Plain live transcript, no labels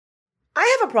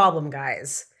I have a problem,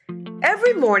 guys.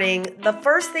 Every morning, the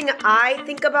first thing I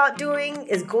think about doing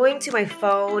is going to my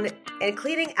phone and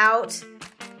cleaning out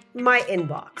my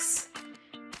inbox.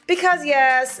 Because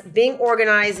yes, being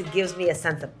organized gives me a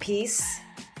sense of peace,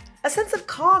 a sense of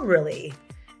calm, really.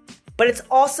 But it's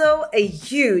also a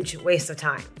huge waste of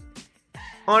time.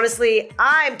 Honestly,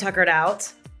 I'm tuckered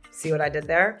out, see what I did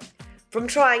there, from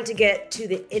trying to get to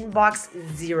the inbox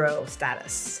zero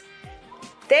status.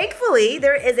 Thankfully,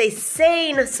 there is a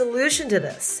sane solution to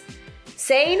this.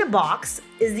 SaneBox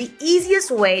is the easiest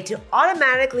way to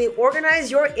automatically organize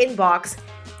your inbox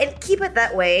and keep it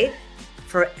that way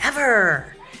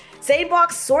forever.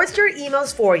 SaneBox sorts your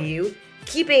emails for you,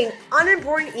 keeping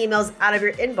unimportant emails out of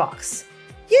your inbox.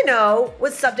 You know,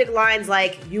 with subject lines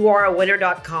like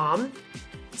youareawinner.com,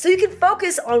 so you can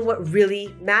focus on what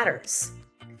really matters.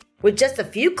 With just a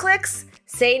few clicks,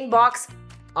 SaneBox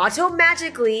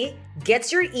automatically gets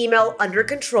your email under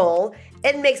control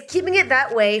and makes keeping it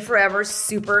that way forever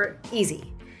super easy.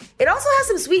 It also has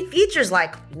some sweet features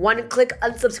like one-click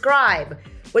unsubscribe,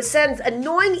 which sends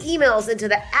annoying emails into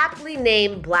the aptly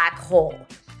named black hole,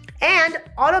 and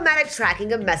automatic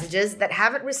tracking of messages that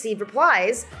haven't received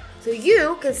replies so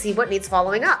you can see what needs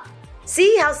following up.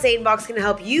 See how SaneBox can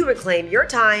help you reclaim your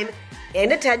time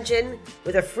and attention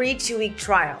with a free 2-week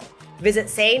trial. Visit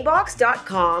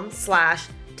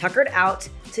sanebox.com/tuckeredout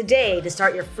today to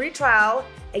start your free trial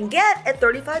and get a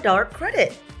 $35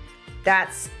 credit.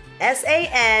 That's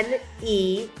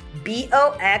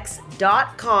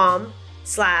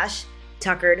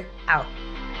sanebox.com/tuckeredout.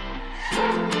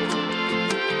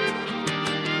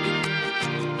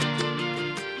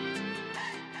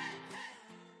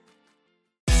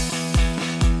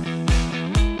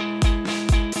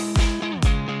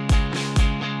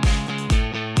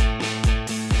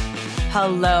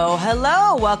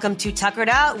 Hello. Welcome to Tuckered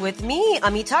Out with me,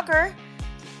 Ami Tucker.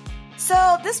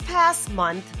 So this past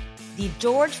month, the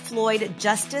George Floyd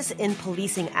Justice in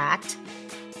Policing Act,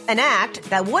 an act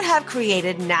that would have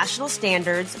created national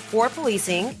standards for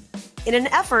policing in an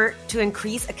effort to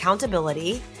increase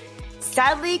accountability,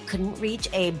 sadly couldn't reach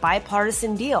a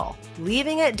bipartisan deal,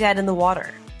 leaving it dead in the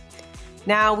water.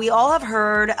 Now, we all have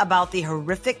heard about the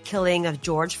horrific killing of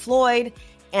George Floyd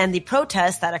and the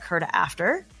protests that occurred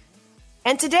after.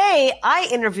 And today, I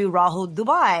interview Rahul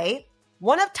Dubai,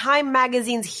 one of Time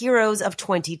Magazine's heroes of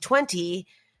 2020,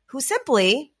 who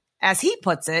simply, as he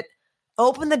puts it,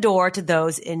 opened the door to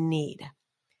those in need.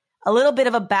 A little bit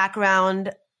of a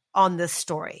background on this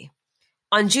story.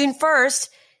 On June 1st,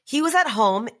 he was at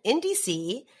home in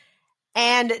D.C.,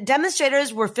 and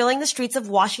demonstrators were filling the streets of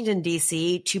Washington,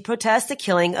 D.C. to protest the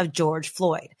killing of George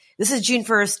Floyd. This is June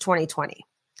 1st, 2020.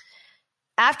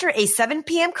 After a 7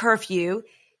 p.m. curfew,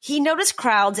 he noticed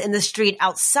crowds in the street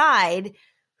outside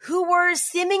who were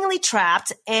seemingly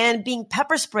trapped and being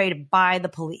pepper sprayed by the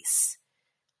police.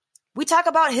 We talk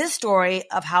about his story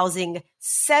of housing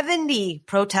 70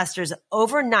 protesters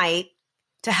overnight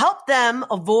to help them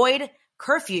avoid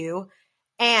curfew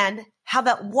and how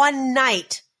that one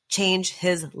night changed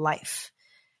his life.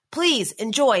 Please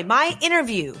enjoy my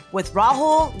interview with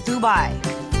Rahul Dubai.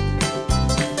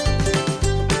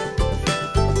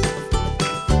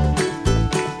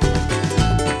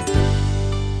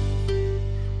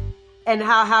 And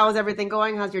how is everything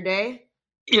going? How's your day?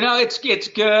 It's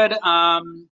good. A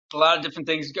lot of different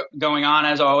things going on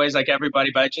as always, like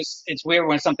everybody. But it's weird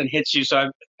when something hits you.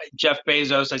 So Jeff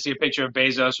Bezos, I see a picture of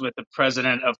Bezos with the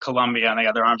president of Colombia, and they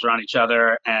got their arms around each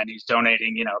other, and he's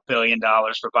donating, $1 billion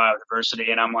for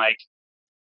biodiversity. And I'm like,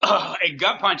 oh, it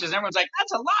gut punches. And everyone's like,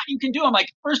 that's a lot you can do. I'm like,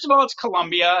 first of all, it's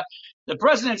Colombia. The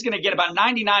president's going to get about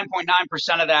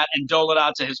 99.9% of that and dole it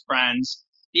out to his friends.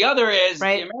 The other is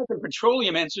right. The American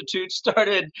Petroleum Institute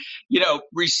started,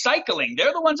 recycling.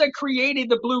 They're the ones that created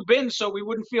the blue bin so we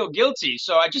wouldn't feel guilty.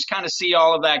 So I just kind of see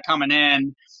all of that coming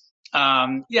in.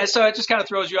 So it just kind of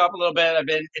throws you off a little bit.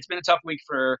 It's been a tough week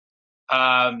for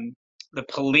the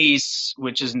police,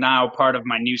 which is now part of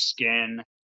my new skin.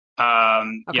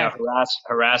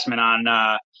 Harassment on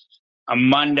a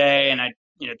Monday, and I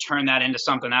turned that into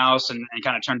something else and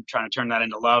kind of trying to turn that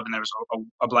into love. And there was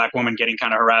a black woman getting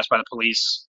kind of harassed by the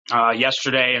police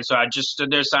yesterday. And so I just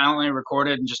stood there silently,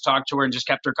 recorded, and just talked to her and just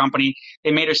kept her company. They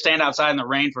made her stand outside in the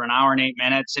rain for an hour and 8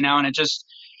 minutes, and it just,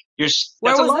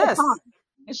 where was this?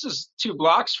 This is 2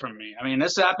 blocks from me. I mean,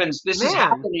 this happens. This is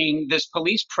happening. This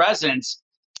police presence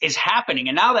is happening.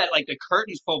 And now that the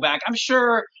curtains pull back, I'm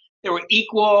sure there were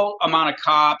equal amount of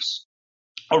cops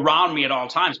around me at all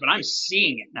times, but I'm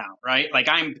seeing it now, right?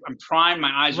 I'm primed,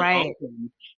 my eyes are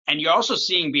open, And you're also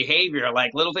seeing behavior,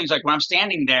 like little things like when I'm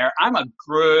standing there, a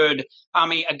good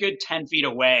 10 feet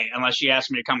away, unless she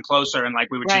asked me to come closer and like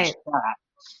we would chit Right. chat.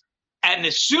 And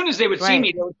as soon as they would see Right.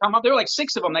 me, they would come up. There were like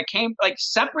six of them that came like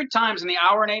separate times in the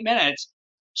hour and 8 minutes.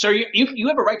 So you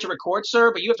have a right to record,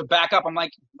 sir, but you have to back up. I'm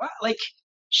like, what? Like,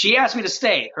 she asked me to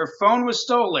stay. Her phone was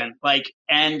stolen, like,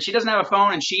 and she doesn't have a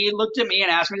phone. And she looked at me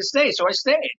and asked me to stay, so I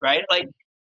stayed. Right? Like,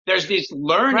 there's this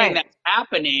learning Right. that's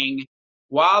happening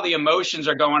while the emotions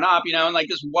are going up, and like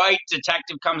this white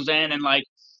detective comes in and like,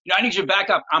 I need you to back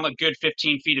up. I'm a good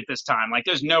 15 feet at this time. Like,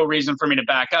 there's no reason for me to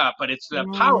back up, but it's the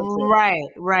power trip. Right.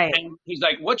 Right. And he's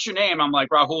like, what's your name? I'm like,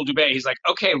 Rahul Dubey. He's like,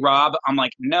 okay, Rob. I'm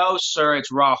like, no, sir,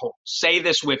 it's Rahul. Say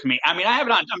this with me. I mean, I have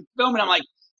it on, I'm filming. I'm like,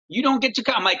 you don't get to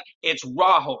come. I'm like, it's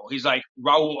Rahul. He's like,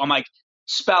 Rahul. I'm like,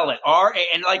 spell it. R-A.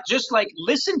 And like, just like,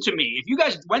 listen to me. If you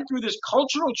guys went through this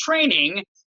cultural training,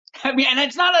 I mean, and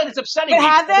it's not that it's upsetting But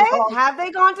me. have they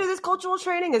gone through this cultural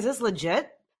training? Is this legit?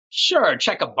 Sure,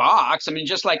 check a box. I mean,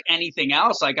 just like anything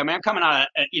else. Like, I mean, I'm coming out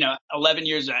of, 11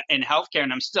 years in healthcare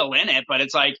and I'm still in it, but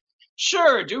it's like,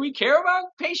 sure, do we care about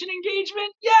patient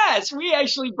engagement? Yes, we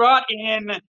actually brought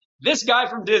in this guy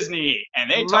from Disney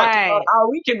and they talked about Right. how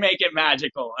we can make it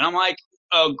magical. And I'm like,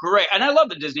 oh, great. And I love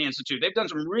the Disney Institute. They've done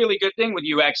some really good thing with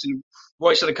UX and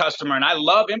voice of the customer. And I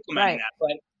love implementing Right. that.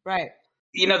 But, Right.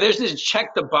 there's this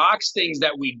check the box things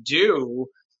that we do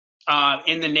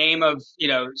in the name of,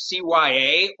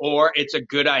 CYA, or it's a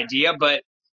good idea. But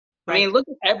I mean, Right. look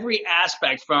at every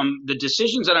aspect from the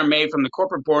decisions that are made from the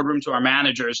corporate boardroom to our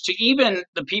managers to even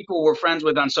the people we're friends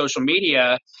with on social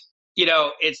media.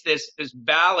 It's this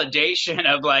validation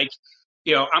of like,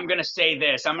 I'm going to say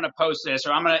this, I'm going to post this,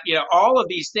 or I'm going to, all of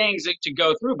these things to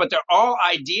go through, but they're all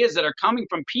ideas that are coming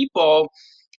from people,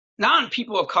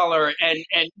 non-people of color, and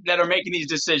that are making these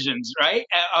decisions, right?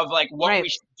 Of like what Right. we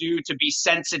should do to be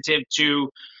sensitive to,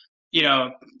 you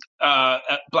know,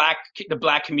 the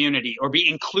black community, or be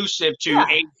inclusive to Yeah.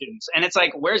 Asians. And it's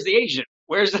like, where's the Asian?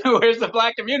 Where's the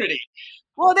black community?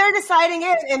 Well, they're deciding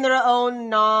it in their own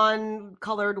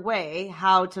non-colored way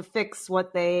how to fix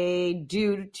what they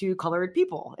do to colored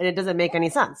people, and it doesn't make any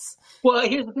sense. Well,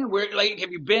 here's the thing. We're like,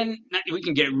 we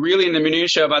can get really in the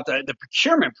minutia about the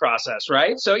procurement process,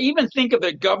 right? So even think of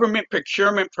the government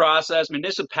procurement process,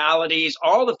 municipalities,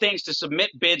 all the things to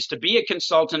submit bids to be a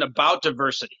consultant about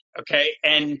diversity. Okay.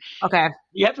 And Okay.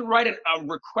 you have to write a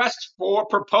request for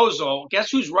proposal. Guess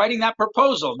who's writing that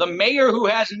proposal? The mayor, who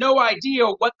has no idea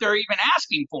what they're even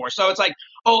asking for. So it's like,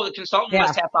 oh, the consultant Yeah.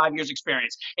 must have 5 years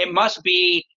experience. It must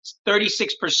be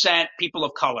 36% people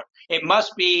of color. It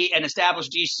must be an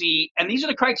established DC. And these are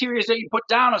the criteria that you put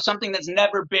down of something that's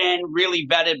never been really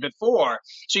vetted before.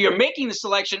 So you're making the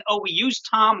selection. Oh, we used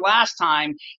Tom last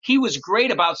time. He was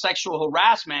great about sexual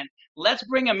harassment. Let's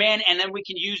bring him in, and then we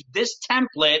can use this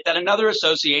template that another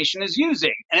association is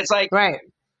using. And it's like, Right.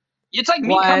 me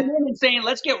What? coming in and saying,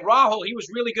 let's get Rahul. He was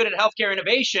really good at healthcare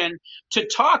innovation to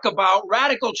talk about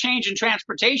radical change in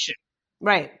transportation.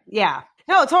 Right. Yeah.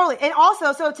 No, totally. And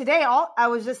also, so today, I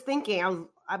was just thinking,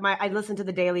 I listen to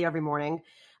the Daily every morning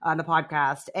on the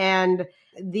podcast, and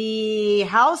the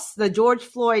George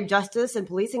Floyd Justice and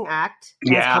Policing Act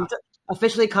has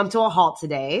officially come to a halt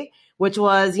today, which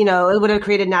was, it would have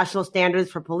created national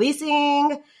standards for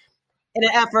policing in an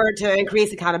effort to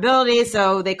increase accountability.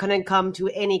 So they couldn't come to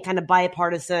any kind of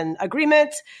bipartisan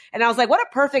agreement. And I was like, what a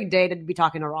perfect day to be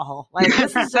talking to Rahul. Like,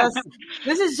 this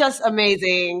is just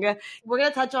amazing. We're going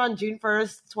to touch on June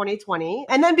 1st, 2020,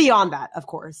 and then beyond that, of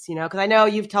course, because I know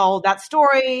you've told that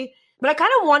story, but I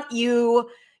kind of want you,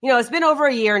 it's been over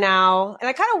a year now, and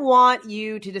I kind of want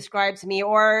you to describe to me,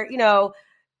 or,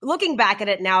 looking back at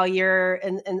it now, a year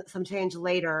and some change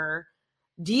later,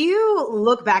 do you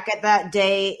look back at that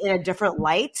day in a different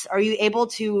light? Are you able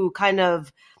to kind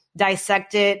of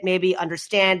dissect it, maybe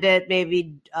understand it,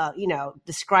 maybe,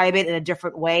 describe it in a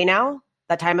different way now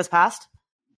that time has passed?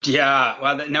 Yeah,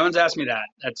 well, no one's asked me that.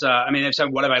 That's, they've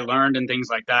said, what have I learned and things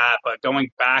like that. But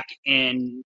going back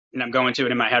in, and I'm going to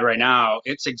it in my head right now,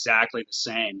 it's exactly the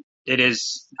same. It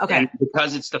is. Okay. And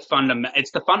because it's the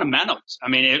fundamentals. I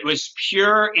mean, it was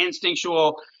pure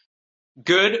instinctual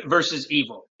good versus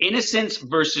evil, innocence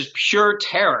versus pure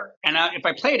terror. And if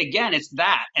I play it again, it's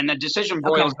that. And the decision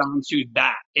boils down to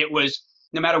that. It was,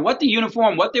 no matter what the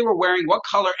uniform, what they were wearing, what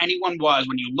color anyone was,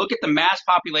 when you look at the mass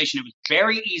population, it was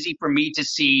very easy for me to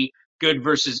see good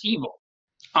versus evil.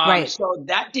 Right. So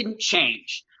that didn't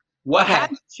change. What has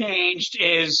changed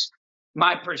is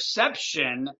my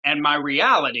perception and my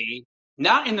reality,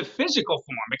 not in the physical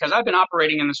form, because I've been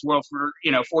operating in this world for,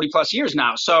 40 plus years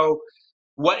now. So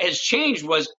what has changed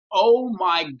was, oh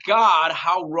my God,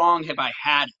 how wrong have I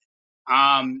had it?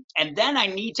 And then I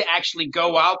need to actually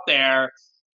go out there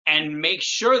and make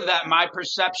sure that my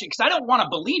perception, because I don't want to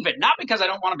believe it, not because I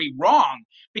don't want to be wrong,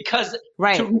 because to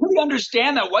Right. really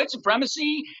understand that white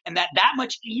supremacy and that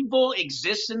much evil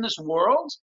exists in this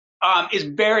world is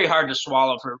very hard to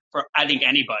swallow for I think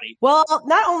anybody. Well,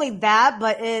 not only that,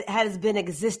 but it has been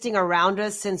existing around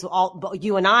us since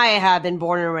you and I have been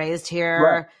born and raised Right.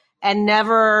 here, and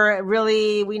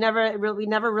we never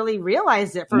really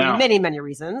realized it for No. many, many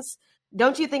reasons.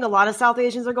 Don't you think a lot of South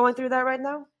Asians are going through that right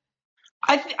now?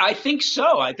 I think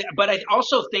so. But I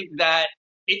also think that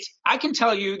I can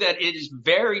tell you that it is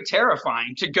very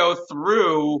terrifying to go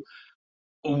through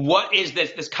what is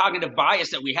this cognitive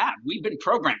bias that we have. We've been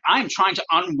programmed. I'm trying to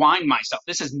unwind myself.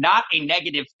 This is not a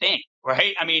negative thing,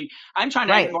 right? I mean, I'm trying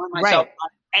to Right, unwind myself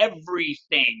right, on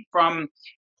everything from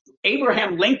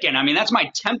Abraham Lincoln. I mean, that's my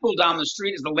temple down the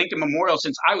street is the Lincoln Memorial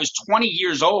since I was 20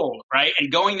 years old, right?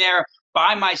 And going there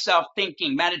by myself,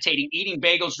 thinking, meditating, eating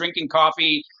bagels, drinking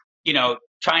coffee,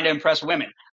 trying to impress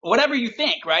women. Whatever you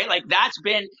think, right? Like that's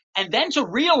been, and then to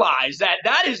realize that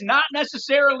that is not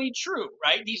necessarily true,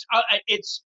 right?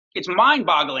 It's mind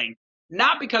boggling.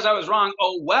 Not because I was wrong.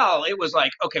 Oh, well, it was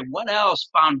like, okay, what else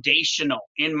foundational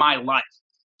in my life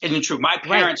isn't true? My right,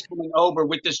 parents coming over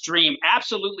with this dream,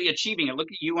 absolutely achieving it.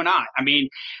 Look at you and I. I mean,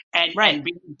 and right,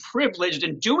 being privileged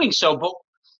in doing so. But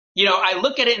I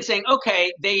look at it and saying,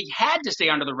 okay, they had to stay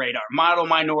under the radar, model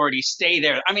minority, stay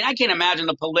there. I mean, I can't imagine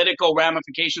the political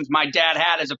ramifications my dad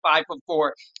had as a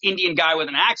 5'4" Indian guy with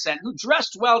an accent who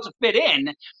dressed well to fit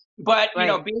in. But,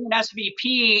 right, being an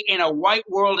SVP in a white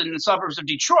world in the suburbs of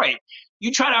Detroit,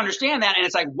 you try to understand that. And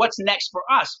it's like, what's next for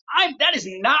us? That is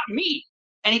not me.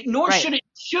 And nor right.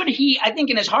 should he, I think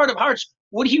in his heart of hearts,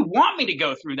 would he want me to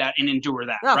go through that and endure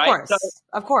that? No, of Right. So course,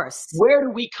 of course. where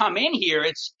do we come in here?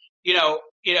 It's,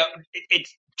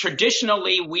 it's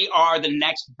traditionally we are the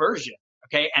next version.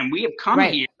 Okay. And we have come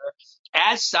Right, here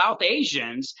as South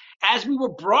Asians, as we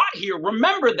were brought here.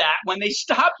 Remember that when they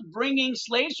stopped bringing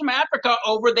slaves from Africa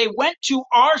over, they went to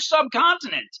our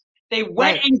subcontinent. They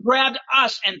went right, and grabbed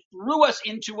us and threw us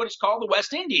into what is called the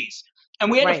West Indies.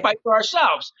 And we had to right, fight for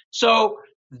ourselves. So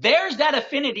there's that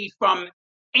affinity from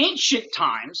ancient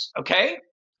times, okay, right.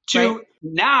 to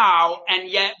now, and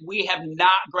yet we have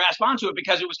not grasped onto it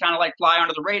because it was kind of like fly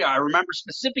under the radar. I remember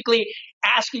specifically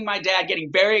asking my dad, getting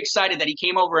very excited that he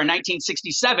came over in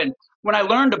 1967 when I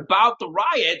learned about the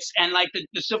riots and like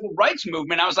the civil rights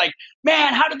movement. I was like,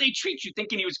 man, how did they treat you?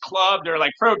 Thinking he was clubbed or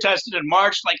like protested and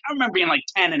marched. Like I remember being like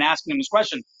 10 and asking him this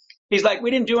question. He's like,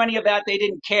 we didn't do any of that. They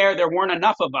didn't care. There weren't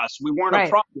enough of us. We weren't a Right,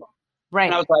 problem.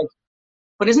 And I right. was like,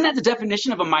 but isn't that the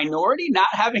definition of a minority? Not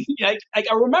having like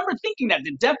I remember thinking that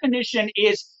the definition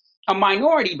is a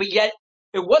minority, but yet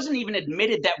it wasn't even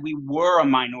admitted that we were a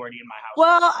minority in my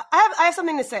household. Well, I have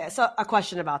something to say. So a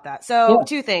question about that. So Yeah.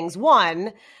 two things.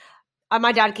 One,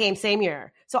 my dad came same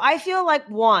year. So I feel like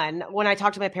when I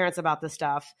talked to my parents about this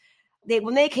stuff,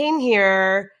 when they came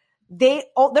here, their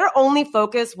only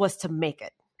focus was to make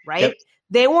it, right? Yep.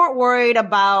 They weren't worried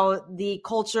about the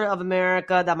culture of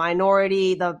America, the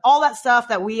minority, all that stuff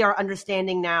that we are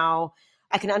understanding now.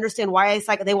 I can understand why it's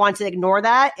like they want to ignore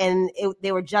that, and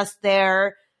they were just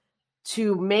there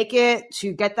to make it,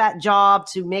 to get that job,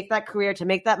 to make that career, to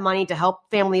make that money, to help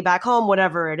family back home,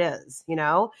 whatever it is,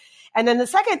 And then the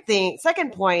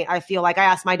second point, I feel like I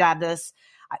asked my dad this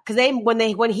because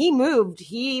when he moved,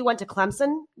 he went to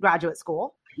Clemson graduate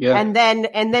school. Yeah. And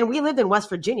then we lived in West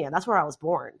Virginia. That's where I was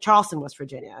born, Charleston, West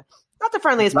Virginia. Not the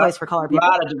friendliest place for colored people. A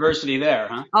lot of diversity there,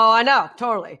 huh? Oh, I know,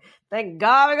 totally. Thank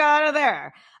God we got out of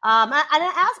there. And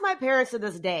I asked my parents to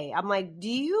this day, I'm like, do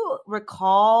you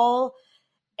recall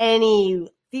any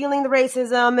feeling the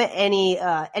racism,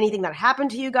 anything that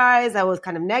happened to you guys that was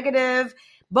kind of negative?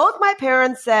 Both my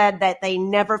parents said that they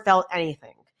never felt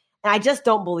anything. And I just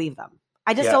don't believe them.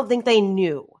 I just don't think they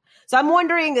knew. So I'm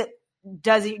wondering,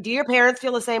 do your parents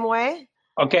feel the same way?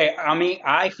 Okay, I mean,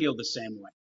 I feel the same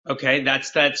way. Okay,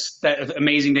 that's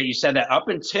amazing that you said that. Up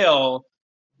until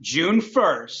June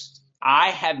 1st,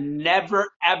 I have never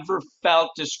ever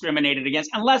felt discriminated against,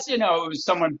 unless it was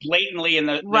someone blatantly in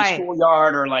the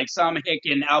schoolyard or like some hick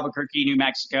in Albuquerque, New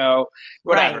Mexico,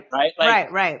 whatever, right?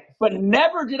 Like, right. But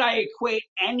never did I equate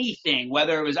anything,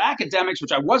 whether it was academics,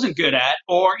 which I wasn't good at,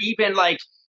 or even like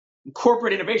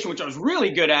corporate innovation, which I was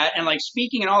really good at, and like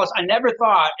speaking and all this. I never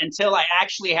thought until I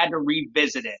actually had to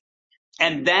revisit it.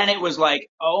 And then it was like,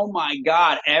 oh my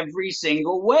God, every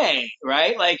single way,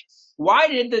 right? Like, why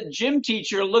did the gym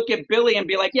teacher look at Billy and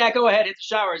be like, yeah, go ahead, hit the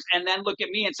showers, and then look at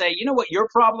me and say, you know what your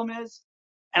problem is?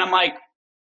 And I'm like,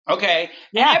 okay.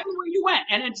 Yeah. And everywhere you went.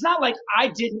 And it's not like I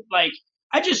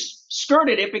just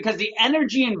skirted it because the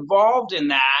energy involved in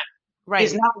that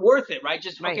is Right. not worth it, right?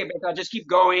 Just, okay, Right. but I'll just keep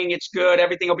going. It's good.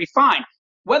 Everything will be fine.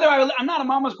 I'm not a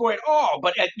mama's boy at all,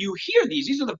 but you hear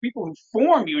these are the people who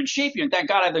form you and shape you. And thank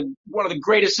God I have one of the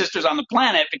greatest sisters on the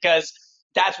planet, because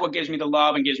that's what gives me the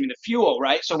love and gives me the fuel,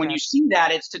 right? So when Okay. you see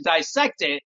that, it's to dissect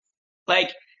it.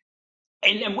 Like,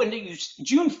 and when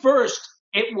June 1st,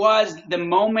 it was the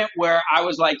moment where I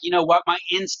was like, you know what, my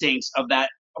instincts of that,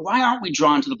 why aren't we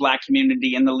drawn to the Black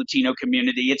community and the Latino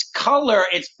community? It's color,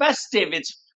 it's festive,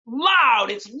 it's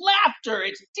loud, it's laughter,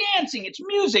 it's dancing, it's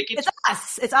music, It's it's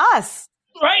us. It's us.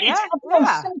 right, Yeah. it's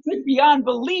Yeah. ethnocentric beyond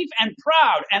belief and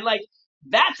proud. And like,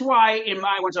 that's why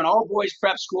I went to an all boys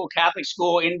prep school, Catholic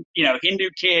school, in, Hindu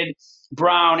kid,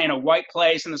 brown, in a white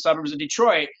place in the suburbs of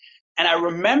Detroit. And I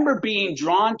remember being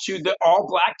drawn to the all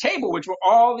black table, which were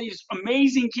all these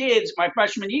amazing kids my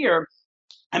freshman year.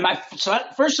 And my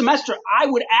first semester, I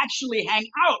would actually hang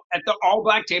out at the all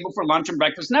black table for lunch and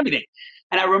breakfast and everything.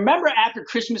 And I remember after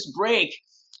Christmas break,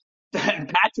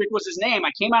 Patrick was his name.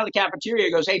 I came out of the cafeteria.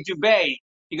 He goes, "Hey, Dubé."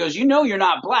 He goes, "You know you're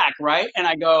not black, right?" And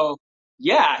I go,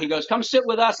 "Yeah." He goes, "Come sit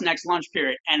with us next lunch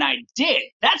period." And I did.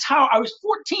 That's how I was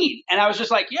 14. And I was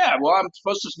just like, yeah, well, I'm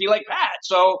supposed to be like Pat.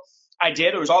 So I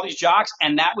did. There was all these jocks,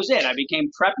 and that was it. I became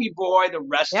preppy boy the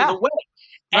rest of the Yeah. way.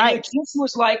 And it Right. just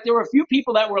was like, there were a few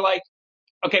people that were like,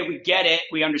 okay, we get it.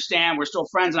 We understand. We're still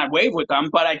friends. And I waved with them.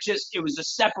 But it was a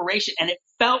separation. And it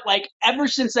felt like ever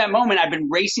since that moment, I've been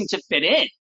racing to fit in.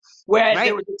 Whereas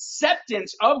there Right. was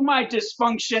acceptance of my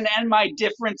dysfunction and my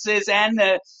differences and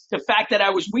the fact that I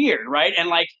was weird, right? And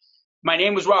like, my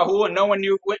name was Rahul and no one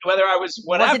knew whether I was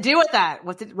What whatever. to do with that?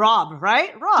 What did Rob, right?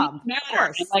 It Rob, didn't of matter.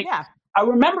 And course. like, Yeah. I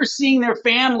remember seeing their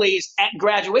families at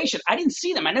graduation. I didn't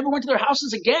see them. I never went to their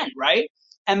houses again, right?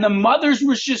 And the mothers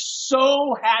were just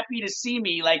so happy to see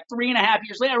me like 3.5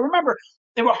 years later. I remember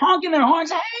they were honking their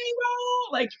horns, "Hey,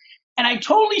 Rahul!" Like, and I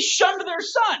totally shunned their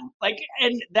son. Like,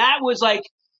 and that was like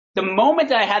the moment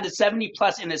that I had the 70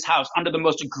 plus in this house under the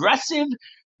most aggressive,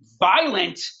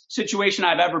 violent situation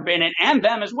I've ever been in, and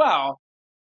them as well.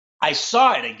 I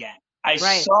saw it again. I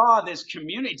Right. saw this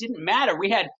community. It didn't matter. We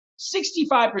had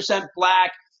 65%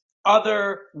 black,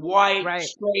 other, white, Right.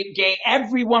 straight, gay.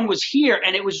 Everyone was here.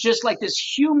 And it was just like this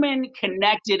human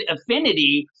connected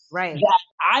affinity Right. that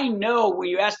I know when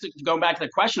you asked, going back to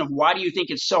the question of why do you think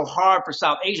it's so hard for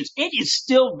South Asians? It is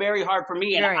still very hard for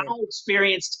me. And I Very.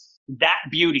 experienced that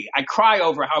beauty. I cry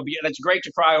over that's great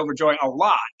to cry over joy a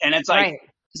lot. And it's like, Right.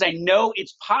 because I know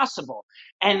it's possible.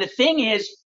 And the thing is,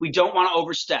 we don't want to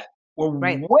overstep. We're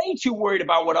Right. way too worried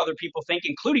about what other people think,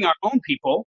 including our own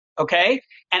people. Okay.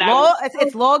 And I Lo, will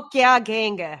it's Lo Kya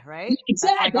Genge, right? That's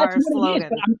exactly, like that's our what it is.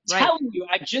 But slogan. I'm Right. telling you,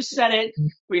 I just said it.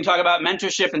 We can talk about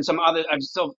mentorship and some other. I'm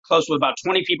still close with about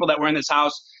 20 people that were in this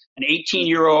house. An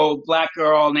 18-year-old black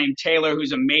girl named Taylor,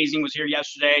 who's amazing, was here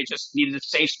yesterday. Just needed a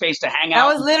safe space to hang That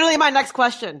out. was literally my next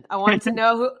question. I wanted to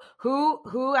know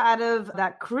who out of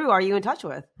that crew are you in touch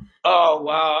with? Oh,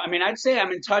 wow. I mean, I'd say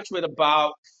I'm in touch with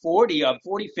about 50 of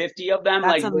them,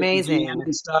 That's like with the amazing. GM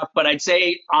and stuff. But I'd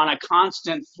say on a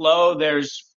constant flow,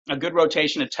 there's a good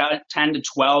rotation of 10 to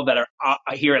 12 that are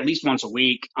here at least once a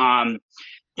week. And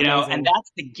Amazing.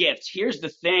 that's the gift. Here's the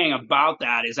thing about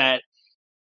that is that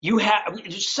you have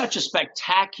just such a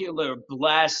spectacular,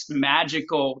 blessed,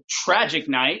 magical, tragic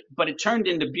night, but it turned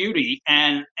into beauty.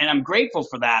 And I'm grateful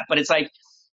for that. But it's like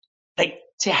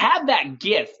to have that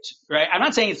gift, right? I'm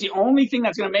not saying it's the only thing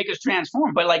that's going to make us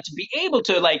transform, but like to be able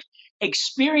to like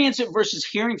experience it versus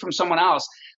hearing from someone else,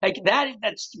 like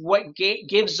that's what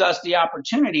gives us the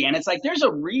opportunity. And it's like, there's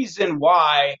a reason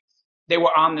why they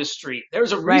were on the street.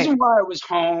 There's a Right. reason why I was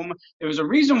home. There was a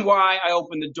reason why I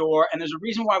opened the door, and there's a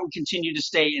reason why we continue to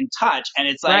stay in touch. And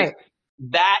it's like, Right.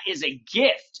 that is a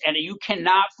gift, and you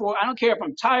cannot I don't care if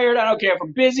I'm tired, I don't care if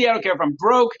I'm busy, I don't care if I'm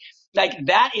broke. Like,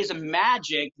 that is a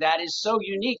magic that is so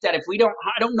unique that if we don't,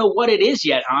 I don't know what it is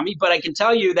yet, Ami, but I can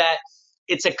tell you that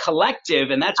it's a collective,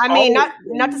 and that's I mean, always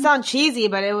not to sound cheesy,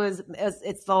 but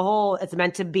it's the whole, it's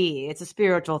meant to be. It's a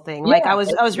spiritual thing. yeah, Like I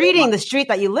was very reading much. the street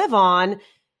that you live on.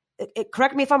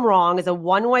 Correct me if I'm wrong. It's a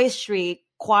one-way street,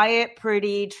 quiet,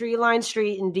 pretty, tree-lined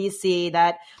street in DC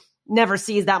that never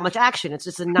sees that much action. It's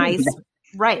just a nice,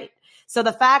 right. So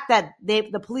the fact that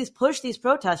the police pushed these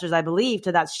protesters, I believe,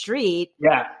 to that street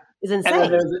Yeah. is And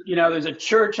then insane. there's a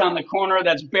church on the corner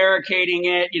that's barricading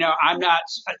it. I'm not,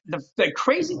 the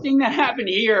crazy thing that happened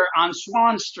here on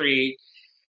Swan Street.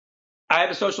 I have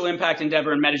a social impact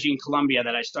endeavor in Medellin, Colombia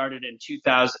that I started in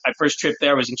 2000. My first trip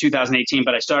there was in 2018,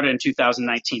 but I started in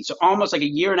 2019. So almost like a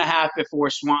year and a half before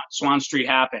Swan Street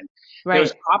happened. There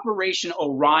was Right. Operation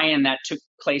Orion that took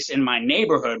place in my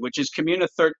neighborhood, which is Comuna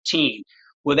 13,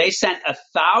 where they sent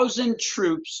 1,000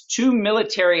 troops, 2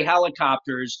 military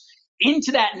helicopters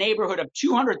into that neighborhood of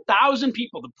 200,000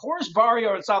 people, the poorest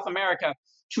barrio in South America,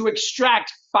 to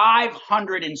extract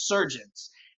 500 insurgents.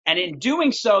 And in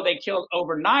doing so, they killed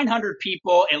over 900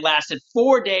 people. It lasted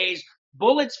 4 days,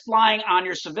 bullets flying on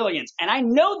your civilians. And I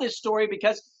know this story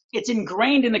because it's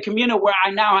ingrained in the community where I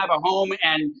now have a home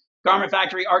and garment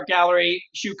factory, art gallery,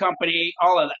 shoe company,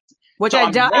 all of that. Which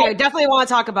I definitely want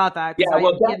to talk about that. Yeah,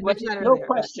 well, no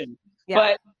question. Yeah.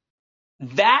 But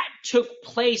that took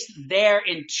place there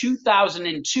in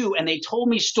 2002, and they told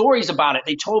me stories about it.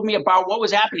 They told me about what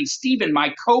was happening. Stephen,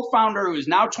 my co-founder, who is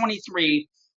now 23,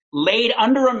 laid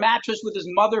under a mattress with his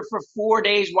mother for 4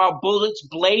 days while bullets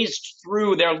blazed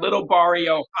through their little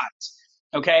barrio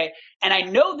hut. Okay? And I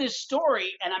know this story,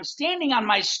 and I'm standing on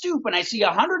my stoop, and I see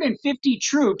 150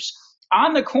 troops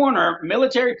on the corner,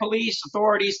 military, police,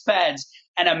 authorities, feds,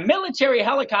 and a military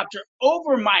helicopter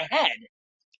over my head,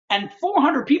 and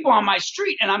 400 people on my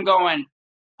street, and I'm going,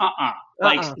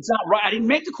 like, it's not right. I didn't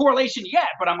make the correlation yet,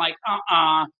 but I'm like,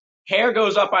 hair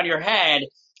goes up on your head,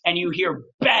 and you hear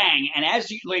bang, and as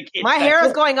you, like, my hair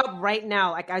is going up right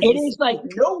now. Like, it is like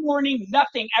no warning,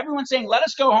 nothing. Everyone's saying, let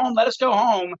us go home, let us go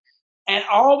home, and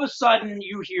all of a sudden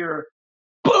you hear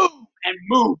boom and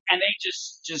move, and they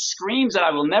just screams that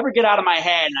I will never get out of my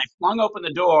head, and I flung open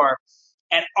the door,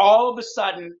 and all of a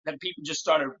sudden the people just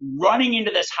started running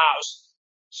into this house.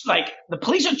 Like, the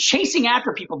police are chasing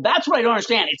after people. That's what I don't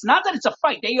understand. It's not that it's a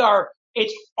fight. They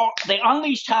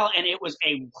unleashed hell, and it was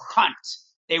a hunt.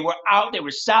 They were out. They were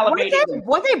salivating.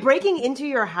 Were they breaking into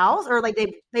your house, or like they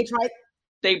tried?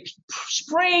 They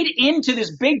sprayed into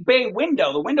this big bay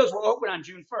window. The windows were open on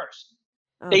June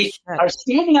 1st. They are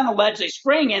standing on the ledge. They're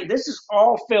spraying in. This is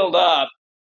all filled up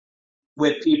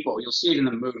with people. You'll see it in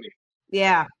the movie.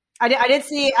 Yeah. I did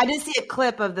see a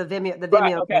clip of the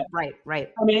Vimeo. Okay. Right.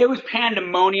 I mean, it was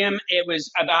pandemonium. It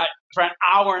was for an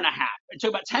hour and a half. It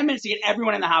took about 10 minutes to get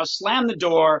everyone in the house, slam the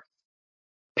door.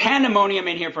 Pandemonium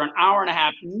in here for an hour and a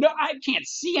half. No, I can't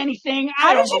see anything.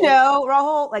 How did you know,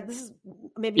 Rahul? Like, this is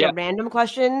maybe a random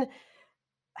question.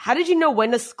 How did you know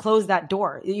when to close that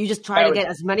door? You just tried to get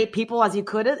as many people as you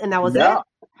could, and that was it?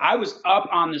 I was up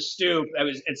on the stoop.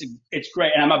 It's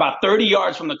great. And I'm about 30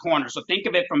 yards from the corner. So think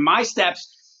of it from my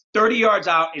steps. 30 yards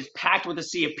out is packed with a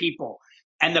sea of people,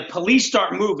 and the police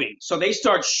start moving. So they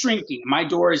start shrinking. My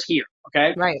door is here.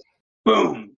 Okay. Right.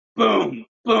 Boom, boom,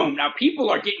 boom. Now people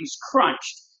are getting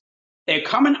crunched. They're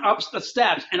coming up the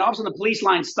steps, and all of a sudden the police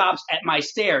line stops at my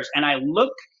stairs, and I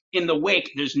look in the wake.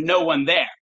 There's no one there.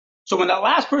 So when that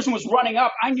last person was running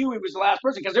up, I knew he was the last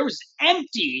person because it was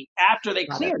empty after they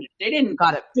cleared it. They didn't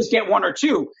just get one or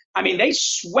two. I mean, they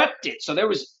swept it.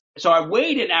 So I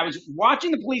waited, and I was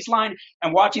watching the police line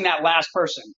and watching that last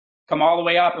person come all the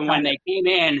way up. And when they came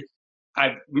in,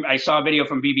 I saw a video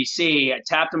from BBC. I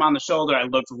tapped him on the shoulder. I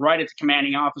looked right at the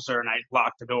commanding officer, and I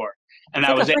locked the door. And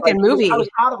that was it. Movie. I was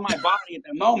out of my body at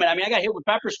the moment. I mean, I got hit with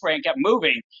pepper spray and kept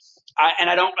moving. I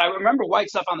remember white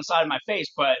stuff on the side of my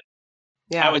face, but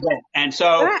that was it. And so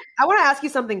I want to ask you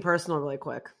something personal really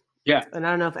quick. Yeah. And I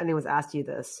don't know if anyone's asked you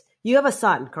this. You have a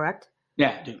son, correct?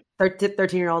 Yeah, I do.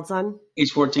 13-year-old son?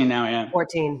 He's 14 now, yeah.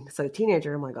 14. So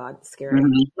teenager, oh my God, scary.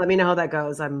 Mm-hmm. Let me know how that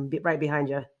goes. I'm right behind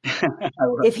you.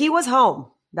 If he was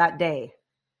home that day,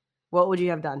 what would you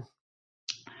have done?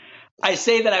 I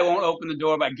say that I won't open the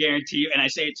door, but I guarantee you, and I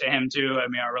say it to him too. I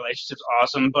mean, our relationship's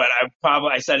awesome, but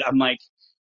I'm like,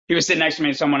 he was sitting next to me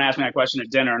and someone asked me that question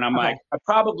at dinner, and I'm like, I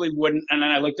probably wouldn't. And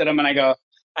then I looked at him and I go,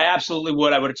 I absolutely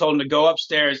would. I would have told him to go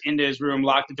upstairs into his room,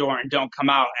 lock the door, and don't come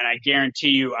out. And I guarantee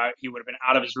you he would have been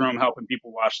out of his room helping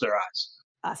people wash their eyes.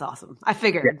 That's awesome. I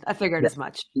figured as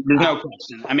much. There's no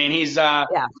question. I mean, he's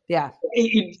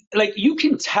like, you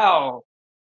can tell.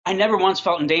 I never once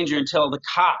felt in danger until the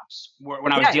cops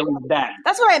when I was dealing with them.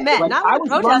 That's what I meant. Not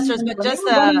with the protesters, but just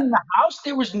in the house.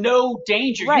 There was no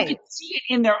danger. Right. You could see it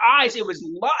in their eyes. It was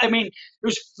there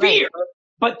was fear,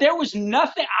 but there was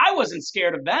nothing. I wasn't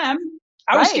scared of them.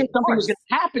 I was scared something was going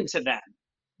to happen to them.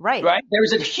 Right. There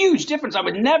was a huge difference. I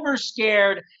was never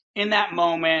scared in that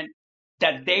moment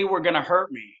that they were going to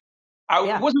hurt me.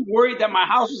 I wasn't worried that my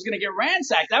house was going to get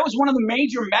ransacked. That was one of the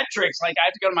major metrics. Like, I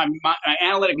have to go to my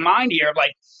analytic mind here.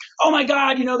 Like, oh my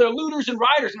God, they're looters and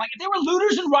rioters. I'm like, if they were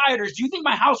looters and rioters, do you think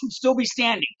my house would still be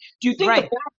standing? Do you think the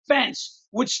back fence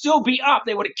would still be up?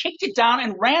 They would have kicked it down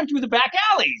and ran through the back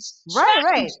alleys.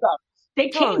 Right. Stuff. They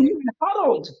came here and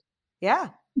huddled. Yeah.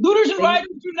 Looters and rioters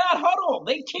do not huddle.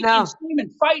 They kick and scream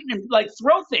and fight and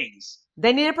throw things.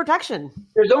 They needed protection.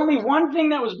 There's only one thing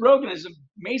that was broken. There's an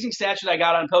amazing statue that I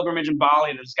got on pilgrimage in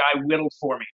Bali that this guy whittled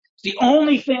for me. It's the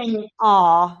only thing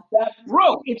that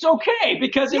broke. It's okay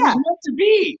because it was meant to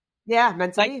be. Yeah,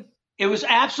 meant to be. It was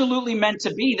absolutely meant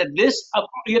to be that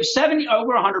you have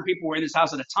over 100 people were in this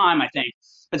house at a time, I think,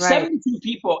 but Right. 72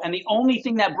 people, and the only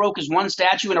thing that broke is one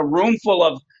statue in a room full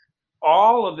of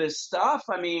all of this stuff.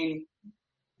 I mean,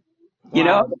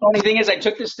 Wow. the funny thing is, I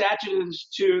took the statues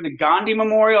to the Gandhi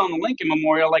Memorial and the Lincoln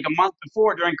Memorial like a month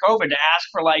before during COVID to ask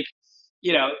for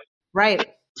you know, Right.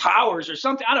 powers or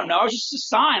something. I don't know. It was just a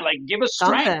sign, like give us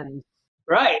strength, Something.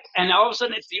 right? And all of a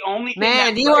sudden, it's the only thing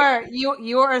that Man,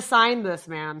 you are assigned this,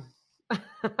 man.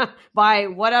 By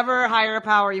whatever higher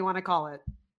power you want to call it.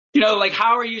 Like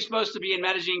how are you supposed to be in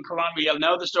Medellin, Colombia,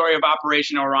 know the story of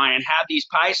Operation Orion, have these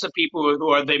Paisa people who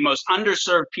are the most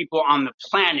underserved people on the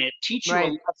planet teach you a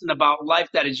Right. lesson about life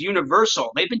that is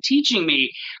universal. They've been teaching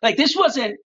me, like this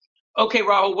wasn't, okay,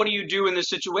 Rahul, what do you do in this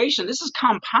situation? This is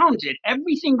compounded.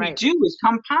 Everything we Right. do is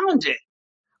compounded,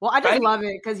 Well, I just right? love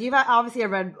it because you've obviously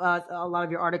I've read a lot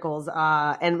of your articles,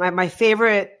 and my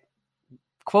favorite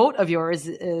quote of yours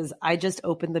is "I just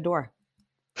opened the door."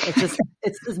 It's just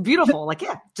it's beautiful. Like,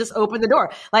 yeah, just open the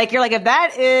door. Like, you're like, if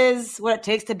that is what it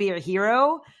takes to be a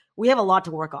hero, we have a lot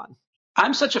to work on.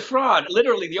 I'm such a fraud.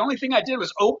 Literally, the only thing I did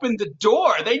was open the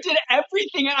door. They did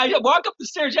everything. I walk up the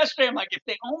stairs yesterday. I'm like, if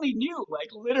they only knew, like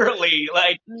literally,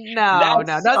 like No,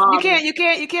 that's you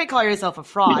can't call yourself a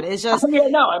fraud. It's I just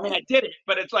mean, no, I mean I did it,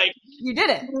 but it's like you did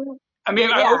it. I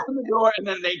mean, I Yeah, opened the door and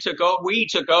then they took over. We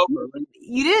took over.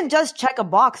 you didn't just check a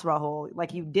box, Rahul.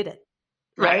 Like, you did it.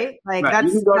 Right? Like, Right.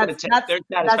 You can go to the tip. There's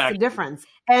that's the satisfaction. difference.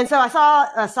 And so I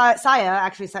saw Saya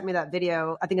actually sent me that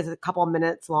video. I think it's a couple of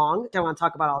minutes long. Don't want to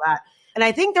talk about all that. And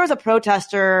I think there was a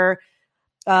protester,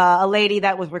 a lady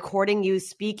that was recording you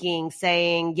speaking,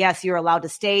 saying, "Yes, you're allowed to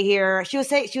stay here." She was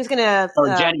going to.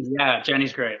 Oh, Jenny. Yeah,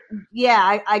 Jenny's great.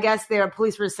 Yeah, I guess their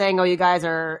police were saying, "Oh, you guys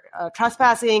are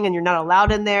trespassing, and you're not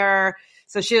allowed in there."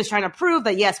 So she was trying to prove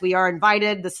that yes, we are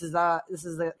invited. It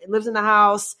lives in the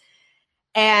house.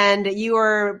 And you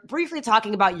were briefly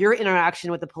talking about your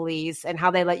interaction with the police and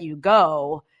how they let you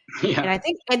go. Yeah. And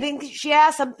I think she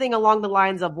asked something along the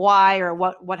lines of why or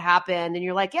what happened. And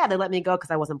you're like, yeah, they let me go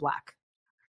because I wasn't black.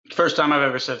 First time I've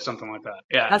ever said something like that.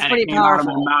 Yeah. That's and pretty it came out of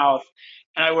powerful. my mouth.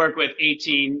 And I work with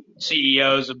 18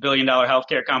 CEOs of billion-dollar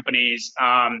healthcare companies,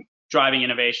 driving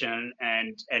innovation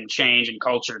and change and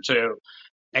culture too.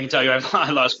 I can tell you I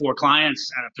lost 4 clients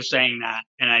after saying that,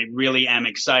 and I really am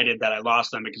excited that I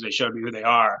lost them because they showed me who they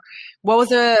are. What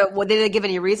did they give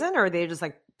any reason, or are they just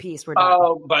like, peace, we're done?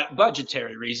 Oh, but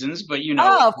budgetary reasons, but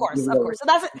Oh, of course. So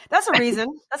that's a reason.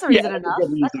 That's a reason enough.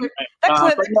 That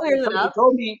clears it up. They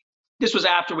told me this was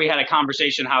after we had a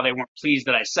conversation how they weren't pleased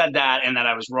that I said that and that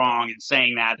I was wrong in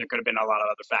saying that. There could have been a lot of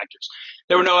other factors.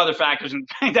 There were no other factors. In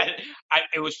fact,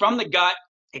 it was from the gut.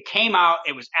 It came out.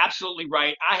 It was absolutely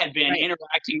right. I had been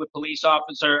interacting with police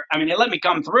officer. I mean, they let me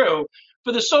come through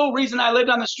for the sole reason I lived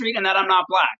on the street and that I'm not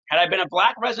black. Had I been a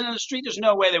black resident of the street, there's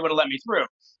no way they would have let me through.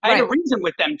 I had a reason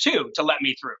with them too to let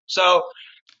me through. So,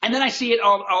 and then I see it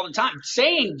all the time.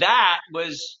 Saying that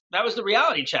was the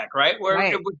reality check, right? Where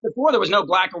it was, before there was no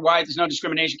black or white, there's no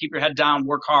discrimination. Keep your head down,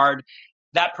 work hard.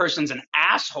 That person's an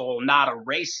asshole, not a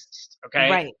racist. Okay.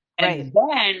 Right. And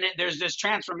then there's this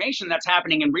transformation that's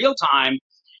happening in real time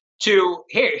to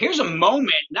here's a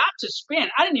moment not to spin.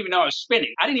 I didn't even know I was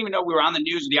spinning. I didn't even know we were on the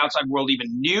news or the outside world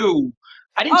even knew.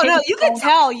 I didn't. Oh no, you could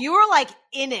tell you were like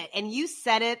in it, and you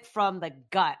said it from the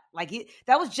gut. Like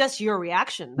that was just your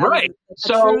reaction. That right. Was a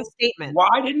true statement.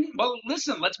 Well,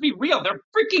 listen. Let's be real. They're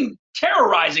freaking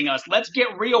terrorizing us. Let's get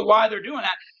real. Why they're doing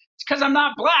that? It's because I'm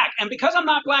not black, and because I'm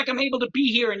not black, I'm able to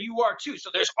be here, and you are too.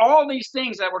 So there's all these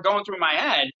things that were going through my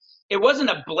head. It wasn't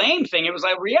a blame thing. It was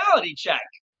like a reality check.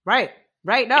 Right.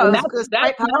 No, it was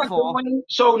quite powerful.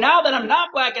 So now that I'm not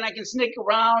black and I can sneak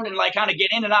around and like kind of get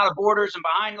in and out of borders and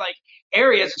behind like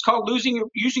areas, it's called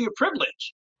using your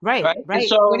privilege. Right.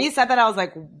 So when you said that, I was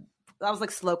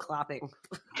like slow clapping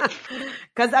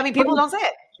because I mean people don't say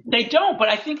it. They don't, but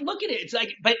I think look at it. It's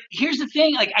like, but here's the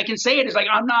thing: like I can say it. It's like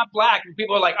I'm not black, and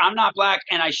people are like I'm not black,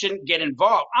 and I shouldn't get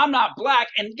involved. I'm not black,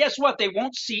 and guess what? They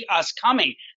won't see us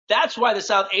coming. That's why the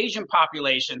South Asian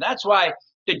population. That's why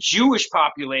the Jewish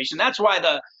population. That's why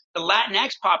the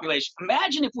Latinx population.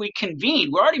 Imagine if we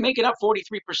convened. We're already making up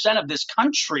 43% of this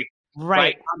country,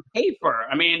 right? On paper.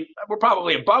 I mean, we're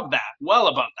probably above that, well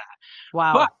above that.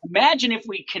 Wow. But imagine if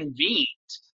we convened.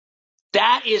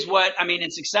 That is what, I mean,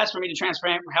 it's success for me to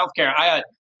transform healthcare.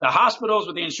 The hospitals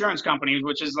with the insurance companies,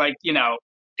 which is like,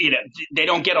 they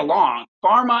don't get along.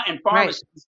 Pharma and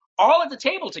pharmacists all at the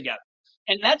table together.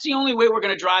 And that's the only way we're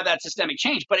going to drive that systemic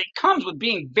change. But it comes with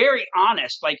being very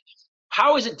honest. Like,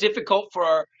 how is it difficult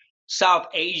for South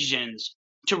Asians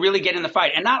to really get in the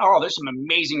fight? And not all. There's some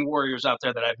amazing warriors out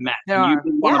there that I've met. There are.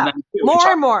 One of them too. More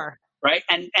and more. Right?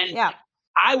 And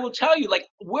I will tell you, like,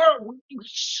 we're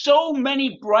so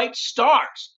many bright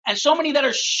stars and so many that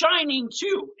are shining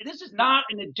too. This is not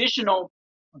an additional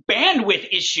bandwidth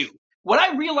issue. What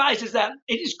I realize is that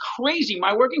it is crazy.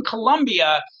 My work in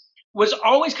Colombia was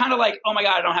always kind of like, oh my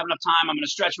God, I don't have enough time. I'm going to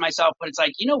stretch myself. But it's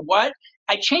like, you know what?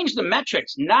 I changed the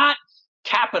metrics, not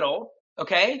capital,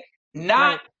 okay?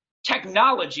 Not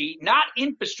technology, not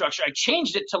infrastructure. I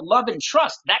changed it to love and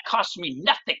trust. That costs me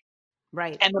nothing.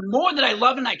 Right. And the more that I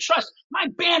love and I trust, my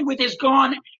bandwidth is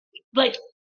gone. Like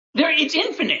it's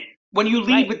infinite when you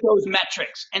lead with those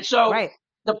metrics. And so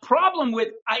the problem with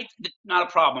not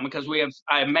a problem because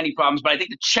I have many problems, but I think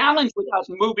the challenge with us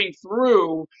moving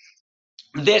through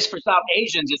this for South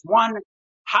Asians is one,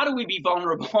 how do we be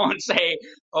vulnerable and say,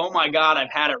 oh my God,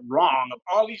 I've had it wrong. Of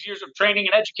all these years of training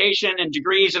and education and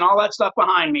degrees and all that stuff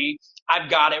behind me, I've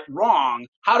got it wrong.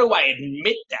 How do I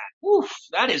admit that? Oof,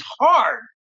 that is hard.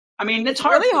 I mean, it's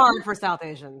hard. Really hard for South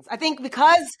Asians. I think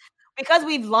because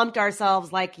we've lumped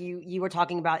ourselves, like you were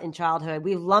talking about in childhood,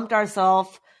 we've lumped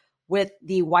ourselves with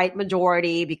the white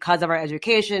majority because of our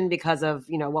education, because of,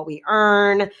 what we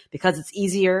earn, because it's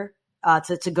easier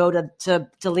to go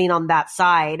to lean on that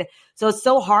side. So it's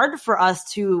so hard for us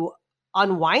to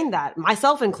unwind that,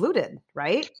 myself included,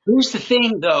 right? Here's the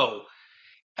thing, though.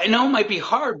 I know it might be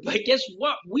hard, but guess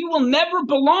what? We will never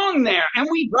belong there, and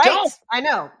we don't. I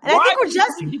know. And Why I think we're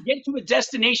just to get to a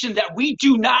destination that we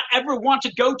do not ever want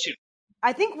to go to.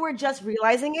 I think we're just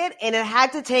realizing it, and it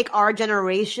had to take our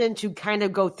generation to kind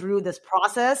of go through this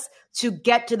process to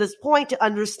get to this point to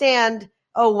understand,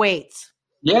 oh, wait.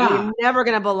 Yeah. We're never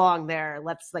going to belong there.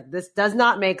 This does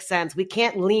not make sense. We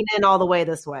can't lean in all the way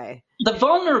this way. The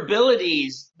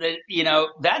vulnerabilities that,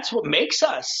 that's what makes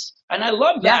us. And I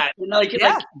love that. Like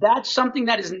that's something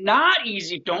that is not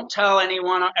easy. Don't tell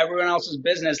everyone else's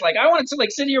business. Like I wanted to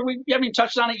sit here. We haven't even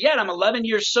touched on it yet. I'm 11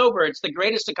 years sober. It's the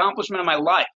greatest accomplishment of my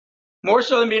life. More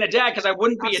so than being a dad, because I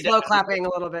wouldn't be a dad. Slow clapping a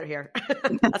little bit here.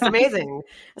 That's amazing.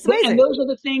 That's amazing. And those are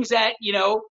the things that,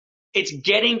 it's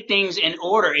getting things in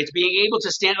order. It's being able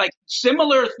to stand, like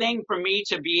similar thing for me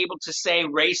to be able to say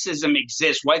racism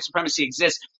exists, white supremacy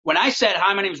exists. When I said,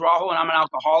 hi, my name is Rahul and I'm an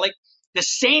alcoholic, the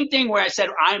same thing where I said,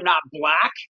 I'm not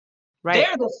black. Right.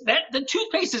 The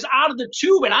toothpaste is out of the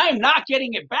tube and I am not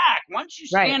getting it back. Once you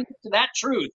stand up to that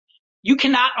truth, you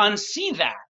cannot unsee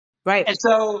that. Right. And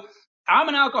so I'm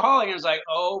an alcoholic and it's like,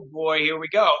 oh boy, here we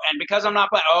go. And because I'm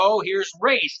not black, oh, here's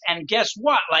race. And guess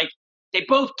what? Like they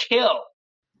both kill.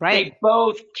 Right. They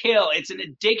both kill. It's an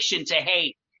addiction to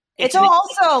hate. It's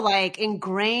also like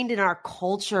ingrained in our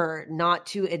culture not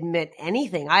to admit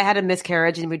anything. I had a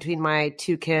miscarriage in between my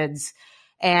two kids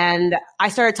and I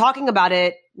started talking about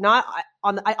it, not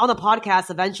on the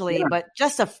podcast eventually, but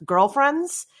just to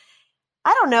girlfriends.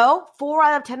 I don't know, 4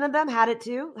 out of 10 of them had it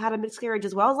too, had a miscarriage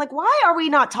as well. I was like, why are we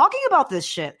not talking about this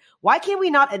shit? Why can't we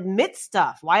not admit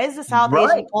stuff? Why is the South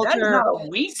Asian culture That's not a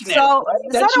weakness? So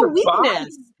it's not a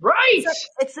weakness. Right.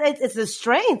 It's a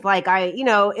strength. Like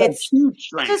it's huge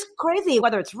strength. It's just crazy,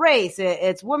 whether it's race,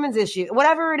 it's women's issue,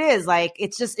 whatever it is, like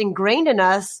it's just ingrained in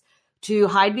us to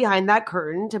hide behind that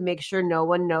curtain to make sure no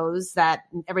one knows that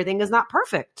everything is not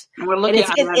perfect. And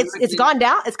it's gone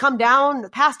down, it's come down,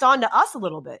 passed on to us a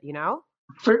little bit,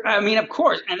 of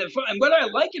course. And whether I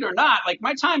like it or not, like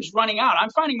my time's running out. I'm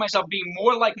finding myself being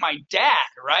more like my dad,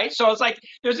 right? So it's like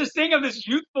there's this thing of this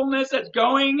youthfulness that's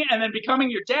going and then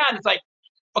becoming your dad. It's like,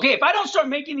 okay, if I don't start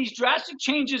making these drastic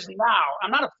changes now,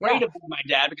 I'm not afraid of being my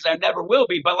dad because I never will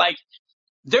be. But like,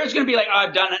 there's going to be like, oh,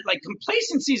 I've done it. Like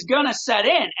complacency is going to set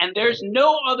in. And there's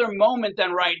no other moment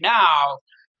than right now.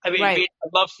 I mean, I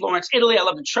love Florence, Italy. I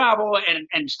love to travel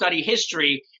and study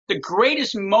history. The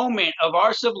greatest moment of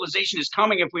our civilization is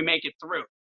coming if we make it through,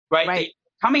 right?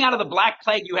 Coming out of the Black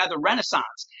Plague, you had the Renaissance.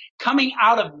 Coming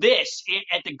out of this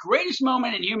at the greatest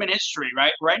moment in human history,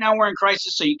 right? Right now we're in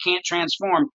crisis, so you can't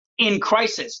transform in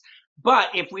crisis. But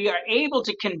if we are able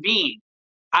to convene,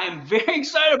 I'm very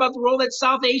excited about the role that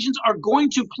South Asians are going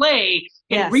to play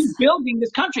in rebuilding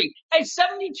this country. I had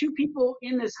 72 people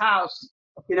in this house,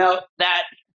 that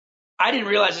I didn't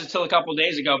realize this until a couple of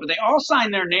days ago, but they all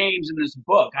signed their names in this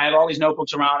book. I have all these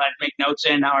notebooks around. I make notes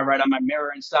in. Now I write on my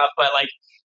mirror and stuff. But like,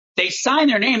 they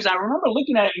signed their names. I remember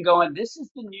looking at it and going, this is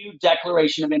the new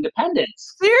Declaration of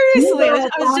Independence. Seriously, I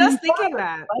was just thinking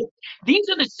that. Like, these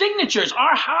are the signatures.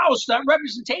 Our house, that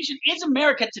representation is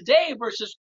America today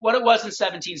versus what it was in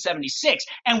 1776.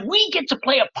 And we get to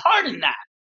play a part in that.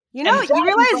 You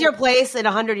realize your place in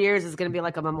 100 years is going to be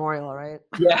like a memorial, right?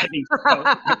 Yeah, I think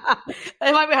so.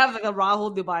 They might have like a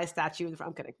Rahul Dubai statue.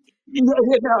 I'm kidding. No,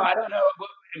 I don't know.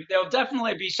 There'll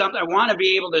definitely be something. I want to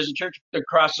be able. There's a church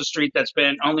across the street that's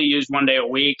been only used one day a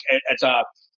week. It's a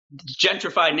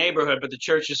gentrified neighborhood, but the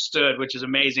church has stood, which is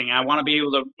amazing. And I want to be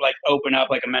able to like open up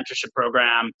like a mentorship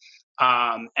program,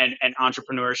 and an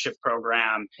entrepreneurship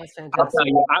program. That's I'll tell fantastic.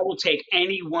 you, I will take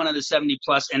any one of the 70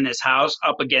 plus in this house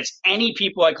up against any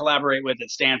people I collaborate with at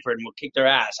Stanford, and we'll kick their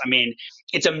ass. I mean,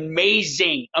 it's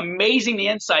amazing, amazing the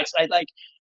insights.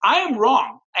 I am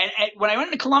wrong. And when I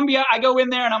went to Columbia, I go in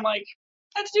there and I'm like,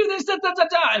 let's do this, da, da, da,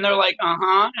 da. And they're like,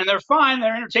 uh-huh. And they're fine.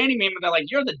 They're entertaining me. But they're like,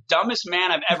 you're the dumbest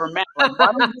man I've ever met. Like,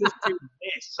 why don't you just do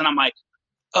this? And I'm like,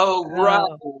 oh, right.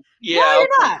 Yeah. No,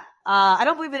 you're not. I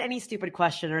don't believe in any stupid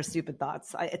question or stupid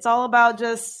thoughts. It's all about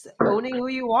just owning who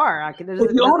you are. If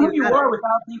you own who you are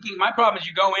without thinking, my problem is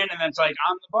you go in and it's like,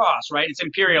 I'm the boss, right? It's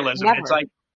imperialism. Never. It's like,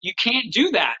 you can't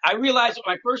do that. I realized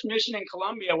my first mission in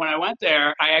Colombia, when I went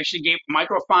there, I actually gave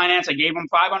microfinance. I gave them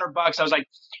 $500. I was like,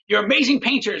 you're amazing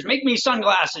painters. Make me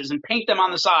sunglasses and paint them on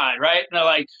the side, right? And they're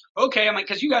like, okay. I'm like,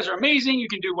 because you guys are amazing. You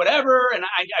can do whatever. And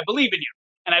I believe in you.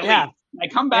 And I leave. I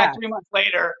come back 3 months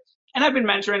later, and I've been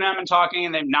mentoring them and talking,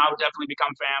 and they've now definitely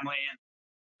become family. And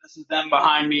this is them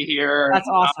behind me here. That's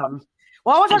awesome.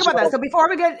 Well, I want to talk about that. So before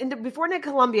we get into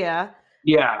Columbia,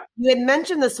 you had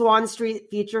mentioned the Swan Street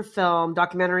feature film,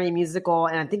 documentary, musical,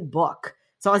 and I think book.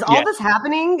 So is all this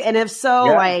happening? And if so,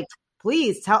 like,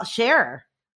 please share.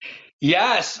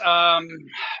 Yes.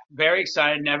 Very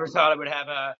excited. Never thought I would have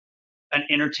an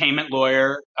entertainment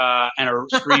lawyer and a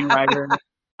screenwriter.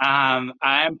 I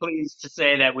am pleased to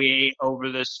say that we,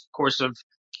 over this course of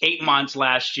 8 months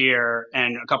last year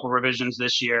and a couple of revisions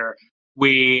this year,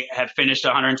 we have finished a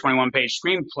 121-page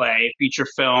screenplay feature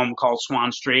film called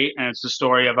Swan Street, and it's the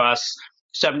story of us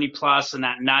 70 plus and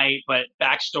that night, but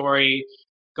backstory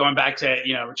going back to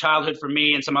childhood for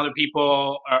me and some other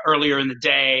people earlier in the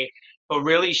day, but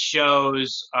really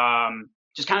shows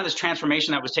just kind of this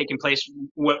transformation that was taking place.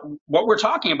 What we're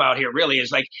talking about here really is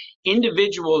like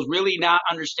individuals really not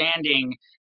understanding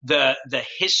the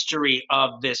history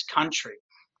of this country.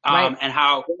 And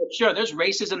how, sure, there's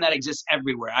racism that exists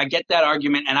everywhere. I get that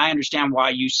argument, and I understand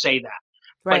why you say that.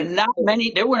 But not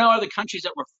many, there were no other countries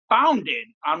that were founded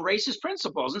on racist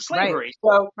principles and slavery.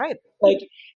 So, like,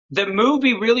 the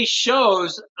movie really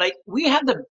shows, like, we have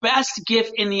the best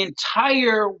gift in the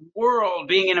entire world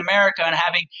being in America and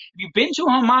having, have you been to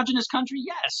a homogenous country?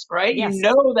 Yes, right? Yes. You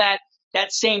know that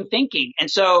same thinking. And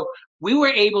so we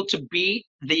were able to beat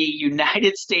the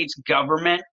United States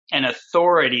government and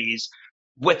authorities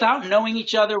without knowing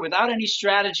each other, without any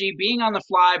strategy, being on the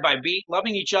fly by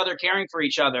loving each other, caring for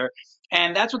each other.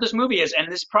 And that's what this movie is.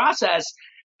 And this process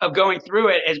of going through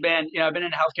it has been, I've been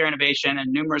in healthcare innovation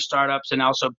and numerous startups and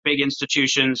also big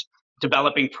institutions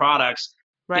developing products.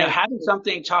 Having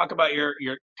something talk about your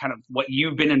kind of what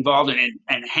you've been involved in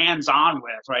and hands-on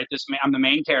with, right? I'm the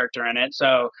main character in it.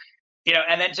 So,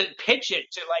 and then to pitch it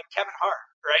to like Kevin Hart,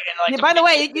 right? And like, by the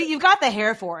way, you've got the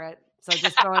hair for it. So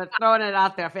just throwing it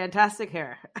out there. Fantastic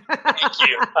hair. Thank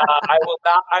you. I will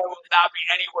not be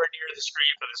anywhere near the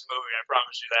screen for this movie. I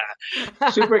promise you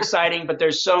that. Super exciting, but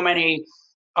there's so many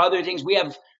other things. We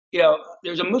have,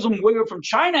 there's a Muslim widow from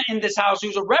China in this house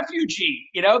who's a refugee.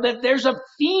 That there's a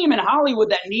theme in Hollywood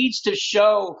that needs to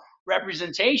show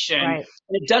representation. And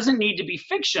it doesn't need to be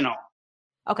fictional.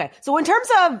 Okay. So in terms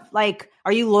of like,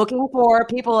 are you looking for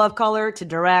people of color to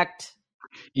direct?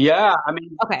 Yeah. I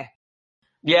mean, okay.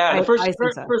 Yeah, the first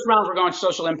round we're going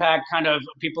social impact, kind of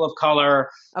people of color.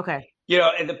 Okay.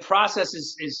 And the process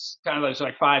is kind of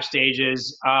like 5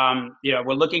 stages.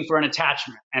 We're looking for an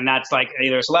attachment, and that's like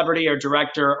either a celebrity or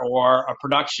director or a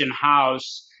production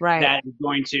house that is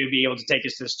going to be able to take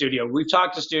us to the studio. We've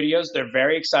talked to studios; they're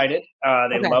very excited.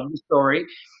 They love the story.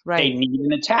 They need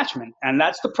an attachment, and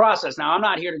that's the process. Now, I'm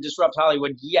not here to disrupt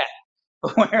Hollywood yet.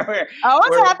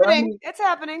 It's happening. It's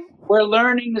happening. We're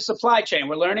learning the supply chain.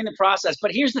 We're learning the process.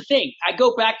 But here's the thing. I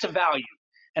go back to value.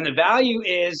 And the value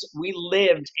is we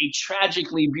lived a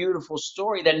tragically beautiful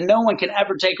story that no one can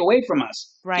ever take away from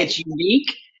us. It's unique.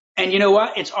 And you know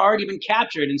what? It's already been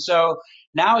captured. And so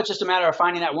now it's just a matter of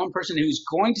finding that one person who's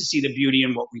going to see the beauty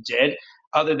in what we did,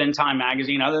 other than Time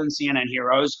Magazine, other than CNN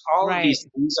Heroes, all of these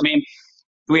things. I mean,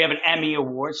 we have an Emmy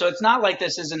Award. So it's not like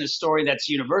this isn't a story that's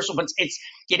universal, but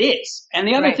it is. And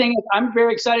the other thing is I'm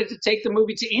very excited to take the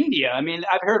movie to India. I mean,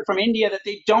 I've heard from India that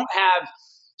they don't have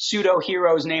pseudo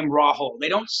heroes named Rahul. They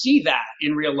don't see that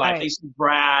in real life. They see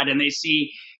Brad and they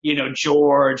see,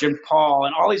 George and Paul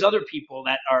and all these other people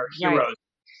that are heroes.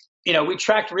 We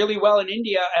tracked really well in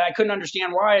India, and I couldn't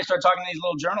understand why. I started talking to these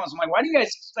little journalists. I'm like, why do you guys,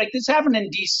 like, this happened in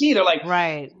D.C.? They're like,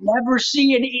 never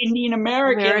see an Indian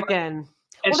American.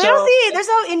 Well, there's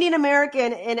no Indian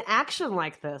American in action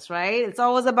like this, right? It's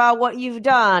always about what you've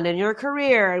done and your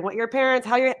career and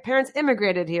how your parents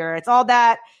immigrated here. It's all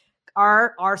that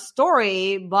our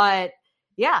story, but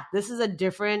yeah, this is a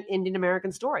different Indian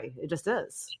American story. It just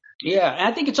is. Yeah, and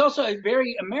I think it's also a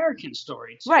very American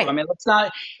story too. Right. I mean,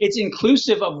 it's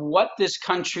inclusive of what this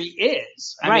country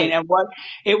is. I mean, and what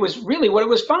it was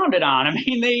founded on. I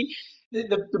mean,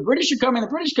 the British are coming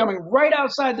right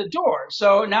outside the door.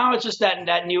 So now it's just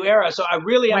that new era. So I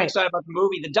really am excited about the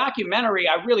movie. The documentary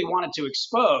I really wanted to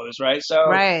expose, right? So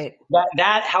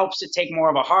that helps it take more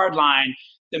of a hard line.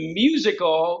 The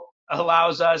musical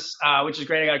allows us, which is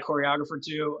great. I got a choreographer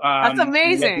too. That's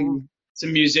amazing.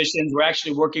 Some musicians. We're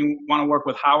actually want to work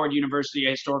with Howard University,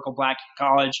 a historical Black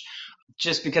college,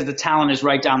 just because the talent is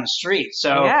right down the street.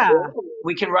 So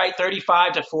we can write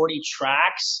 35 to 40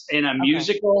 tracks in a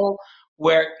musical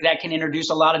that can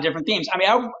introduce a lot of different themes. I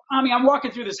mean, I'm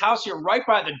walking through this house here right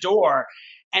by the door,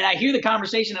 and I hear the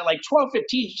conversation at like 12:15.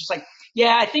 It's just like,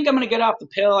 yeah, I think I'm going to get off the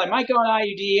pill. I might go on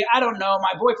IUD. I don't know.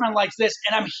 My boyfriend likes this.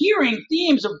 And I'm hearing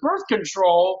themes of birth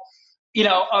control,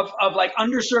 of like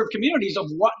underserved communities, of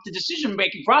what the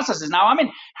decision-making process is. Now I'm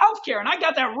in healthcare and I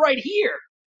got that right here,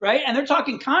 right? And they're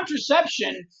talking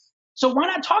contraception. So why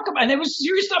not talk about it? And it was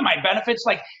serious stuff. My benefits,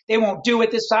 like they won't do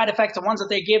it. This side effects, the ones that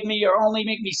they give me are only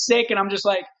make me sick. And I'm just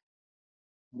like,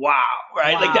 wow,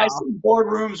 right? Wow. Like I see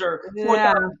boardrooms or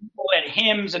 4,000 people at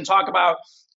HIMSS and talk about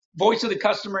voice of the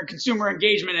customer and consumer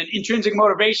engagement and intrinsic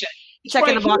motivation. It's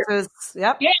checking the boxes.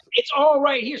 Yep. Yeah, it's all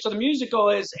right here. So the musical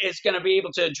is going to be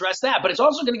able to address that, but it's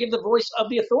also going to give the voice of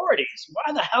the authorities.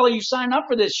 Why the hell are you signing up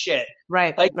for this shit?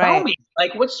 Right. Like, tell me,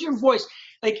 like, what's your voice?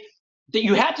 Like, that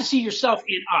you have to see yourself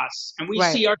in us, and we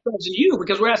see ourselves in you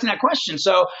because we're asking that question.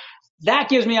 So that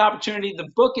gives me opportunity. The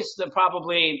book is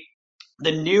probably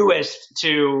the newest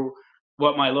to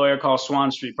what my lawyer calls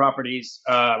Swan Street Properties,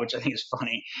 which I think is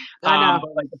funny. I know.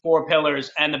 But like the 4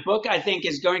 pillars. And the book, I think,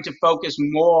 is going to focus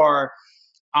more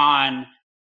on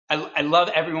I love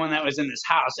everyone that was in this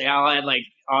house. They all had like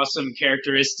awesome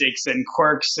characteristics and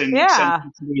quirks and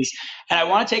sensibilities. And I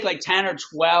want to take like 10 or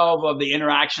 12 of the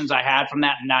interactions I had from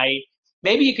that night.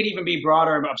 Maybe it could even be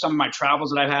broader of some of my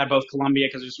travels that I've had, both Colombia,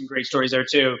 because there's some great stories there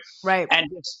too. Right. And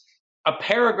just a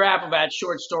paragraph of that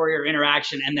short story or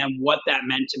interaction, and then what that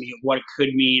meant to me, what it could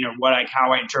mean, or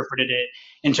how I interpreted it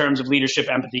in terms of leadership,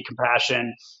 empathy,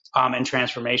 compassion, and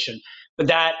transformation. But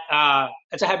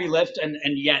that's a heavy lift, and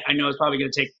yet I know it's probably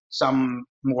going to take some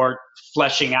more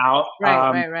fleshing out.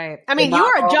 Right. I mean, you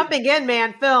are jumping in,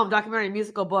 man. Film, documentary,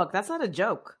 musical, book. That's not a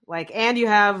joke. Like, and you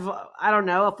have, I don't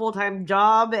know, a full-time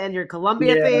job and your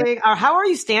Columbia thing. How are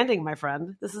you standing, my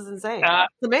friend? This is insane.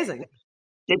 It's amazing.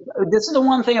 This is the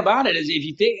one thing about it is if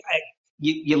you think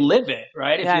you live it,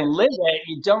 right? If you live it,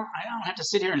 I don't have to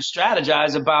sit here and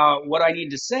strategize about what I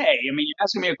need to say. I mean, you're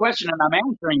asking me a question and I'm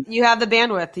answering. You have the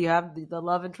bandwidth. You have the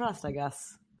love and trust, I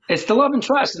guess. It's the love and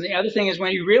trust. And the other thing is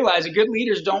when you realize that good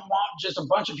leaders don't want just a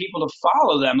bunch of people to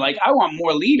follow them. Like, I want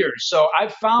more leaders. So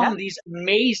I've found these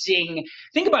amazing,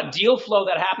 think about deal flow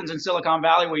that happens in Silicon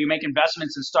Valley where you make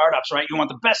investments in startups, right? You want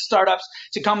the best startups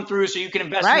to come through so you can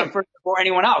invest in them before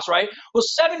anyone else, right? Well,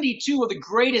 72 of the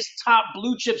greatest top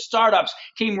blue chip startups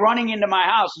came running into my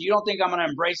house. And you don't think I'm going to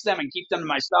embrace them and keep them to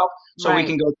myself so we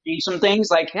can go change some things?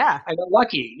 Like, I got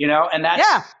lucky, and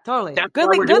that's totally. That's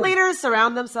good leaders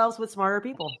surround themselves with smarter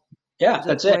people. Yeah,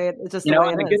 that's it. It's just the way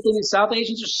it is. The good thing is South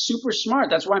Asians are super smart.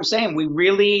 That's why I'm saying we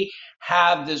really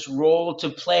have this role to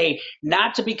play,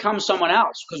 not to become someone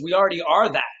else, because we already are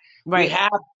that. Right.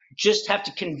 We just have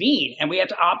to convene, and we have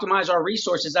to optimize our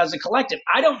resources as a collective.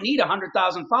 I don't need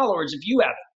 100,000 followers if you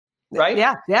have it. Right?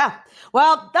 Yeah.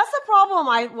 Well, that's the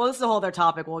problem. This is a whole other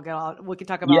topic we can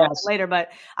talk about later, but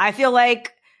I feel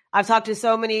like I've talked to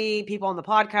so many people on the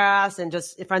podcast and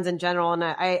just friends in general, and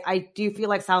I do feel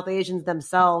like South Asians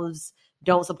themselves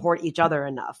don't support each other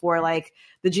enough, where like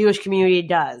the Jewish community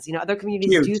does. Other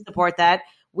communities do support that.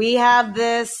 We have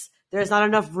this, there's not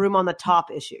enough room on the top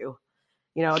issue.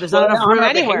 There's not enough room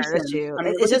anywhere issue. I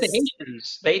mean, it's just the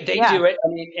Haitians. They do it. I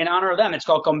mean, in honor of them, it's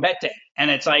called Combete.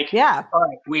 And it's like, all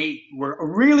right, we're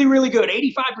really, really good.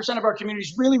 85% of our community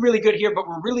is really, really good here, but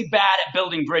we're really bad at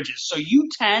building bridges. So you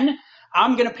 10,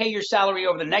 I'm going to pay your salary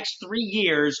over the next 3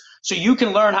 years so you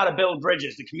can learn how to build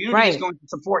bridges. The community is going to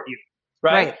support you,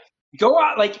 right? Go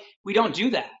out. Like, we don't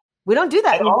do that. We don't do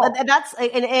that. And that's,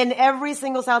 and every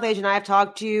single South Asian I've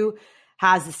talked to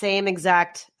has the same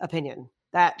exact opinion,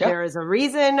 that there is a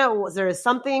reason, there is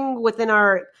something within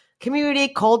our community,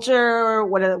 culture,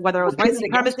 whether it was white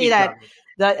supremacy that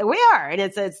we are. And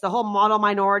it's the whole model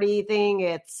minority thing.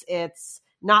 It's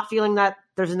not feeling that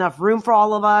there's enough room for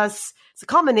all of us. It's a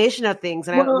combination of things.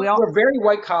 And we're very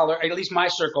white collar, at least my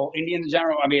circle. Indians in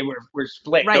general, I mean, we're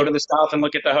split. Right. Go to the South and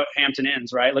look at the Hampton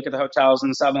Inns, right? Look at the hotels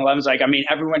and the 7-Elevens. Like, I mean,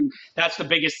 everyone, that's the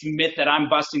biggest myth that I'm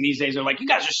busting these days. They're like, you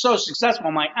guys are so successful.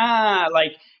 I'm like,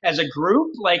 like as a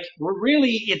group, like we're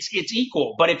really, it's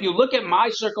equal. But if you look at my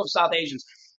circle of South Asians,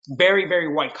 very,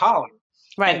 very white collar.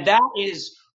 Right. And that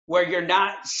is where you're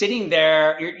not sitting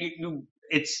there.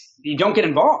 You don't get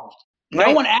involved. No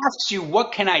Right. one asks you,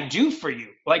 what can I do for you?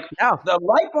 Like No. the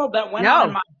light bulb that went on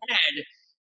in my head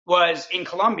was in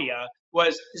Colombia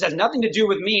this has nothing to do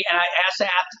with me. And I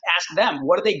ask them,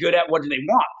 what are they good at? What do they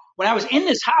want? When I was in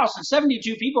this house and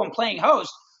 72 people and playing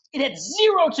host, it had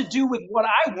zero to do with what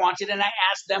I wanted. And I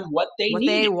asked them what they needed. What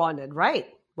they wanted, right.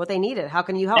 What they needed. How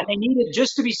can you help? And they needed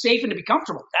just to be safe and to be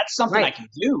comfortable. That's something I can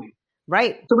do.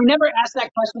 Right. So we never ask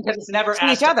that question because it's never to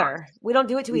asked each other. We don't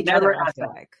do it to each other. I feel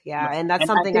like, and that's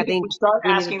something I think we start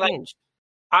asking. Like,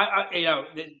 I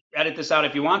edit this out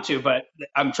if you want to, but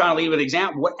I'm trying to lead with an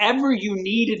example. Whatever you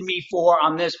needed me for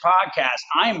on this podcast,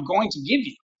 I am going to give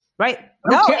you. Right.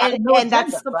 No, and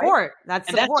that's support. Right? That's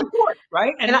support,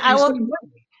 right? And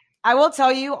I will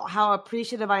tell you how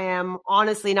appreciative I am,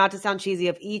 honestly, not to sound cheesy,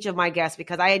 of each of my guests,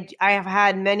 because I have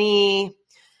had many,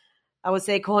 I would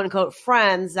say, quote unquote,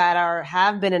 friends that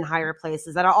have been in higher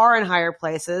places, that are in higher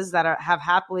places, that have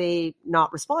happily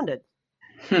not responded.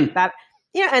 That,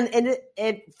 and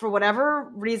it for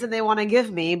whatever reason they want to give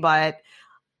me, but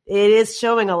it is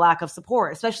showing a lack of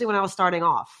support, especially when I was starting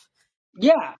off.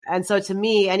 Yeah. And so to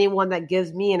me, anyone that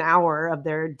gives me an hour of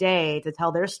their day to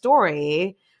tell their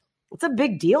story, it's a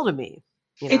big deal to me.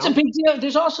 It's a big deal.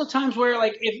 There's also times where,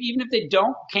 like, even if they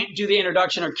can't do the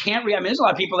introduction or can't read, I mean, there's a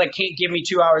lot of people that can't give me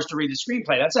 2 hours to read the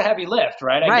screenplay. That's a heavy lift,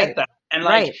 right? I get that.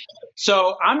 And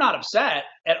so I'm not upset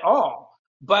at all.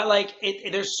 But like,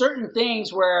 there's certain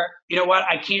things where, you know what,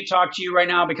 I can't talk to you right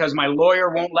now because my lawyer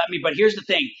won't let me. But here's the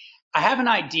thing. I have an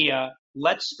idea.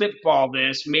 Let's spitball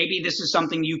this. Maybe this is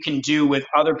something you can do with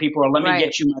other people, or let me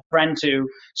get you my friend to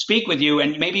speak with you,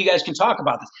 and maybe you guys can talk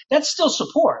about this. That's still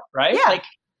support, right? Yeah. Like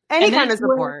any kind of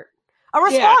support. A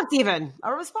response, even.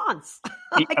 A response.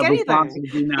 Like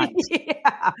anything.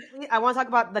 Yeah. I want to talk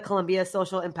about the Colombia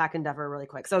social impact endeavor really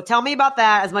quick. So tell me about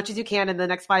that as much as you can in the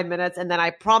next 5 minutes, and then I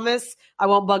promise I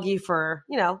won't bug you for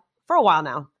a while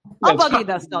now. I'll bug you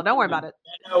though still. Don't worry about it.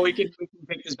 No, we can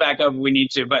pick this back up if we need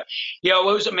to. But what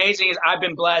was amazing is I've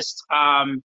been blessed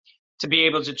to be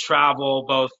able to travel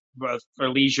both for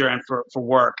leisure and for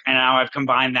work. And now I've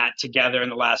combined that together in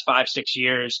the last 5-6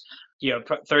 years,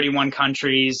 31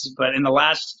 countries. But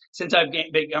since I've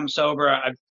become sober,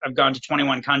 I've gone to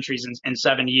 21 countries in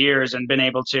 7 years and been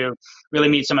able to really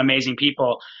meet some amazing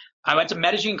people. I went to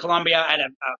Medellin, Colombia. I had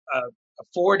a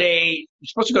 4-day, I'm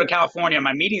supposed to go to California.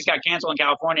 My meetings got canceled in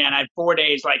California, and I had 4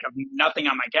 days of nothing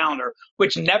on my calendar,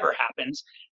 which never happens.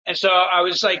 And so I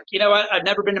was like, you know what? I've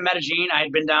never been to Medellin. I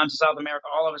had been down to South America,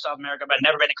 all over South America, but I'd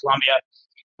never been to Colombia.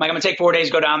 I'm going to take 4 days,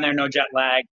 go down there, no jet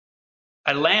lag.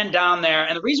 I land down there.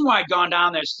 And the reason why I'd gone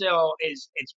down there still is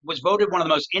it was voted one of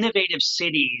the most innovative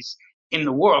cities in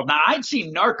the world. Now, I'd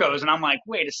seen Narcos, and I'm like,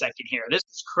 wait a second here. This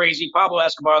is crazy. Pablo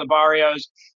Escobar, the Barrios.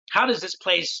 How does this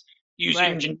place use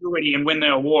ingenuity and win the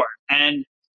award? And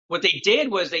what they did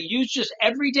was they used just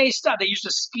everyday stuff. They used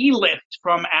a ski lift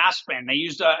from Aspen. They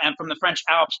used and from the French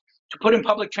Alps to put in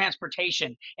public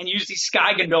transportation, and use these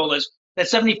sky gondolas that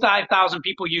 75,000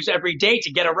 people use every day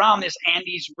to get around this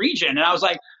Andes region. And I was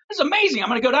like, this is amazing. I'm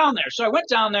going to go down there. So I went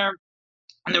down there.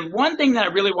 And the one thing that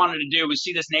I really wanted to do was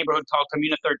see this neighborhood called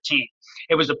Comuna 13.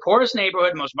 It was the poorest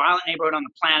neighborhood, most violent neighborhood on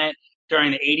the planet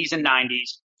during the 80s and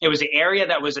 90s. It was the area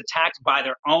that was attacked by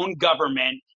their own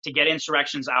government to get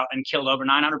insurrections out and killed over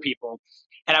 900 people.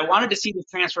 And I wanted to see the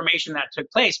transformation that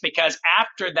took place, because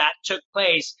after that took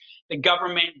place, the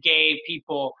government gave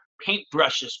people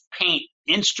paintbrushes, paint,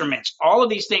 instruments, all of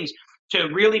these things to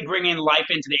really bring in life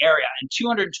into the area. And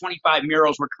 225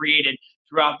 murals were created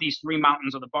throughout these 3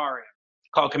 mountains of the barrio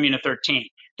called Comuna 13.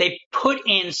 They put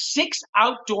in 6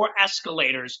 outdoor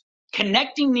escalators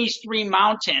connecting these 3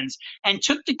 mountains and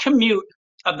took the commute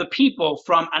of the people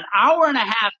from an hour and a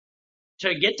half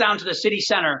to get down to the city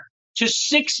center to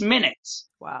 6 minutes.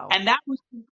 Wow. And that was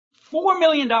 $4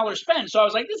 million spent. So I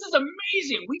was like, this is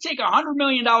amazing. We take $100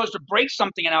 million to break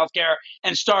something in healthcare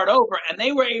and start over. And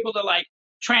they were able to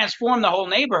transform the whole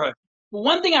neighborhood. But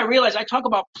one thing I realized, I talk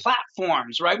about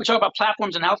platforms, right? We talk about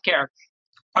platforms in healthcare,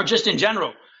 or just in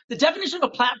general. The definition of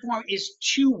a platform is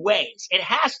 2 ways. It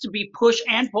has to be push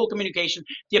and pull communication,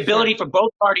 the ability for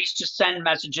both parties to send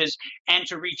messages and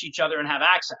to reach each other and have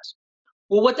access.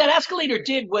 Well, what that escalator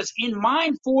did was in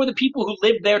mind for the people who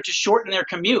lived there to shorten their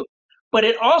commute. but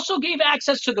it also gave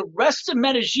access to the rest of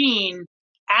Medellin,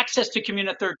 access to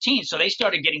Comuna 13. So they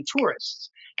started getting tourists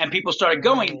and people started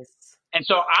going. Nice. And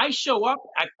so I show up,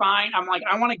 I'm like,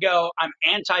 I want to go. I'm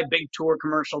anti big tour,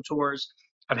 commercial tours.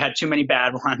 I've had too many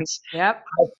bad ones. Yep.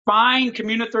 I find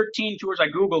Comuna 13 tours. I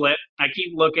Google it. I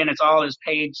keep looking. It's all this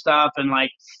paid stuff and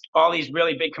like all these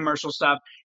really big commercial stuff.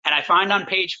 And I find on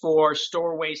page 4,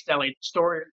 Stairway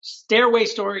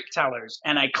Storytellers.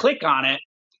 And I click on it.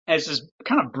 And it's this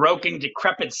kind of broken,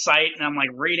 decrepit site. And I'm like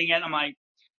reading it. I'm like,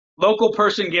 local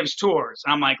person gives tours.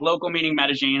 I'm like, local meaning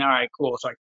Medellin. All right, cool. So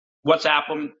I WhatsApp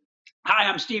them. Hi,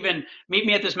 I'm Steven. Meet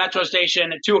me at this metro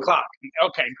station at 2:00.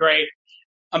 Okay, great.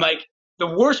 I'm like, the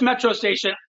worst metro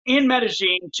station in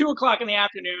Medellin, 2:00 in the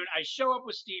afternoon. I show up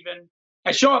with Steven.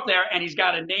 I show up there and he's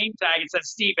got a name tag. It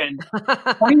says Steven,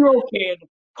 20-year-old kid,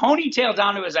 ponytail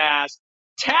down to his ass,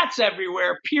 tats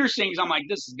everywhere, piercings. I'm like,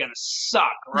 this is going to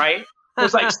suck, right?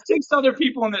 There's like 6 other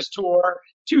people in this tour,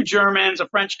 2 Germans, a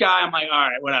French guy. I'm like, all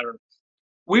right, whatever.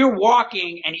 We're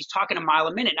walking and he's talking a mile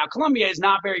a minute. Now, Colombia is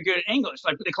not very good at English.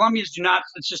 Like the Colombians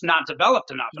it's just not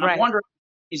developed enough. And I'm wondering,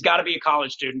 he's got to be a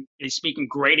college student. He's speaking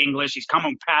great English. He's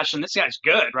coming with passion. This guy's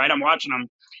good, right? I'm watching him.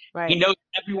 Right. He knows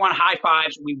everyone, high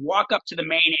fives. We walk up to the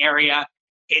main area.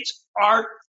 It's art,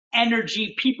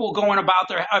 energy, people going about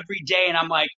there every day. And I'm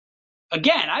like,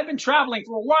 again, I've been traveling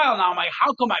for a while now. I'm like,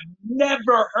 how come I've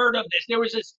never heard of this? There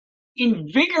was this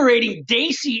invigorating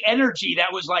Desi energy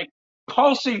that was like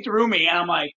pulsing through me. And I'm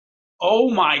like, oh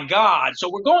my God. So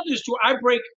we're going through this tour. I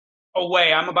break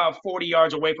away. I'm about 40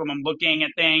 yards away from him looking at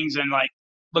things and like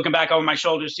looking back over my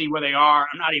shoulder to see where they are.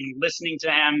 I'm not even listening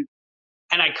to him.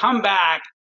 And I come back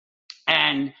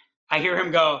and I hear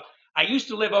him go, I used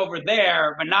to live over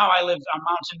there, but now I live on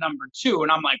mountain number 2.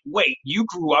 And I'm like, wait, you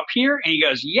grew up here? And he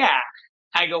goes, yeah.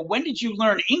 I go, when did you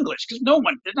learn English? Because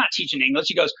they're not teaching English.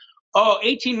 He goes,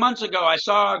 18 months ago, I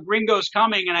saw gringos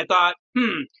coming and I thought,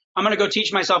 I'm going to go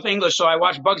teach myself English. So I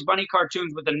watched Bugs Bunny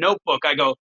cartoons with a notebook. I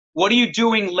go, what are you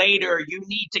doing later? You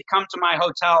need to come to my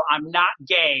hotel. I'm not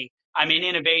gay. I'm in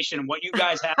innovation. What you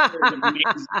guys have here is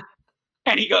amazing.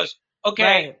 And he goes, okay.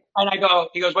 Right. And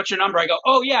he goes, what's your number? I go,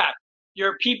 oh yeah,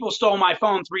 your people stole my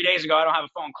phone 3 days ago. I don't have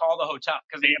a phone. Call the hotel.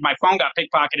 Because my phone got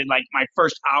pickpocketed like my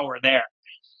first hour there.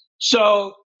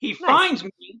 So he finds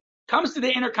me, comes to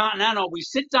the Intercontinental. We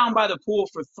sit down by the pool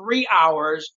for 3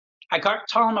 hours. I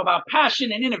tell him about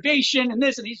passion and innovation and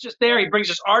this, and he's just there. He brings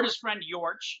his artist friend,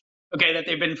 Yorch, that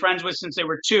they've been friends with since they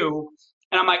were 2.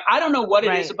 And I'm like, I don't know what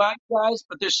it is about you guys,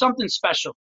 but there's something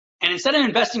special. And instead of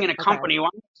investing in a company, why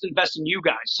don't I just invest in you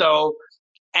guys? So,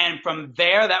 and from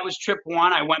there, that was trip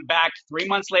 1. I went back 3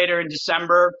 months later in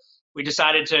December. We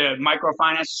decided to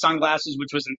microfinance the sunglasses,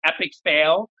 which was an epic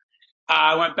fail.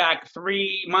 I went back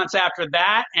 3 months after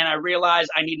that, and I realized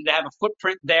I needed to have a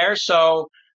footprint there. So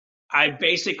I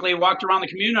basically walked around the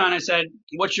community and I said,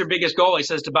 what's your biggest goal? He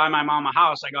says, to buy my mom a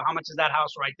house. I go, how much is that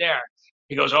house right there?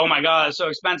 He goes, oh my God, it's so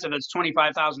expensive. It's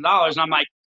 $25,000. And I'm like,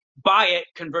 buy it,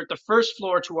 convert the first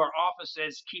floor to our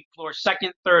offices, keep floor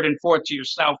 2nd, 3rd, and 4th to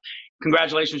yourself.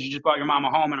 Congratulations, you just bought your mom a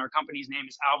home, and our company's name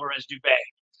is Alvarez Dubé.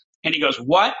 And he goes,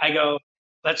 what? I go,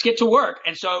 let's get to work.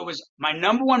 And so it was, my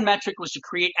number 1 metric was to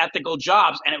create ethical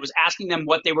jobs, and it was asking them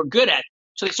what they were good at.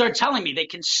 So they started telling me they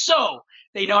can sew,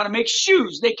 they know how to make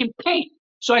shoes, they can paint.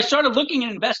 So I started looking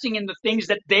and investing in the things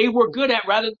that they were good at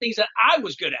rather than things that I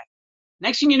was good at.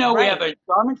 Next thing you know, we have a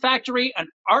garment factory, an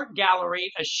art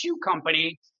gallery, a shoe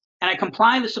company, and I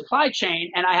comply in the supply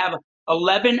chain, and I have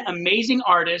 11 amazing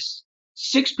artists,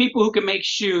 6 people who can make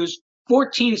shoes,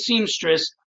 14 seamstress.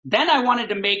 Then I wanted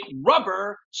to make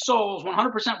rubber soles,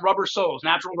 100% rubber soles,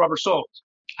 natural rubber soles.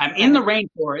 I'm in the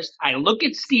rainforest. I look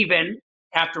at Steven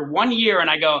after 1 year and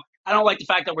I go, I don't like the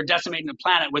fact that we're decimating the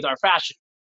planet with our fashion.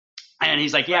 And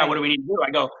he's like, yeah, what do we need to do? I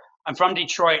go, I'm from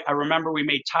Detroit. I remember we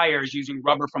made tires using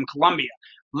rubber from Colombia.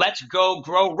 Let's go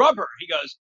grow rubber. He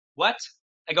goes, what?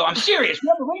 I go, I'm serious. We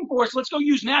have a rainforest. Let's go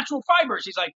use natural fibers.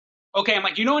 He's like, okay. I'm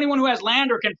like, do you know anyone who has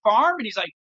land or can farm? And he's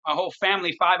like, my whole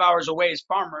family 5 hours away is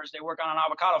farmers. They work on an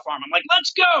avocado farm. I'm like,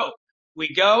 let's go.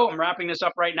 We go. I'm wrapping this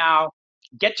up right now.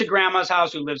 Get to Grandma's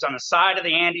house, who lives on the side of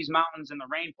the Andes Mountains in the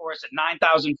rainforest at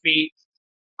 9,000 feet.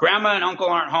 Grandma and uncle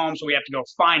aren't home, so we have to go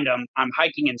find them. I'm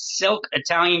hiking in silk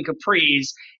Italian capris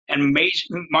and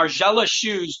Margiela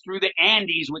shoes through the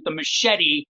Andes with a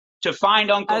machete to find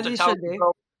uncle, as to tell him to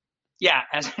grow. Yeah,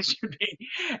 as it should be.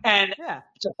 And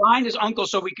to find his uncle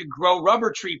so we could grow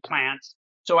rubber tree plants,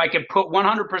 so I could put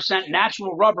 100%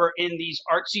 natural rubber in these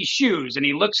artsy shoes. And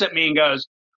he looks at me and goes,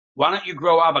 why don't you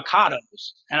grow avocados?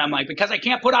 And I'm like, because I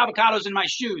can't put avocados in my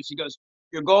shoes. He goes,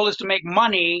 your goal is to make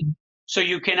money so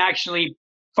you can actually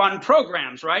fund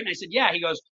programs, right? And I said, yeah. He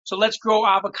goes, So let's grow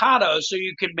avocados so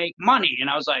you can make money. And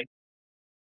I was like,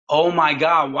 oh my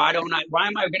God, why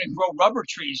am I going to grow rubber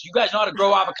trees? You guys know how to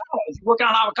grow avocados. You work on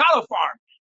an avocado farm.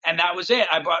 And that was it.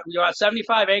 We bought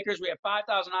 75 acres. We have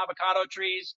 5,000 avocado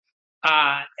trees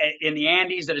in the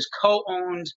Andes that is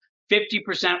co-owned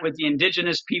 50% with the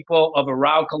indigenous people of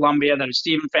Arau, Colombia, that is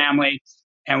Stephen family.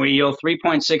 And we yield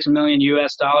 $3.6 million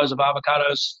US of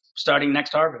avocados starting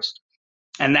next harvest.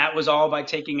 And that was all by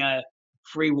taking a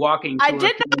free walking tour. I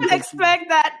did not expect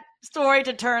that story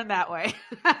to turn that way.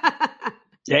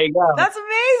 There you go. That's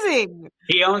amazing.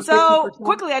 He owns. So 50%.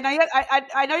 Quickly, I know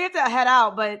you have to head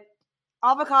out, but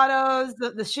avocados,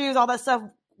 the shoes, all that stuff.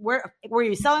 Where were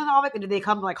you selling the avocado? Did they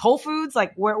come to like Whole Foods?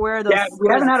 Like where are those? Yeah, we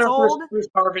haven't had sold? our first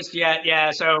harvest yet.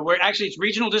 Yeah, so it's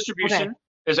regional distribution. Okay.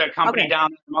 There's a company down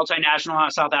multinational out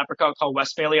of South Africa called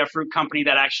Westphalia Fruit Company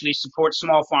that actually supports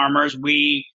small farmers.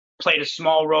 We played a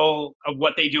small role of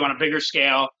what they do on a bigger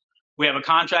scale. We have a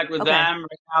contract with them.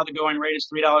 Right now, the going rate is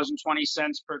 $3.20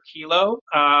 per kilo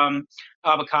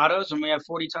avocados, and we have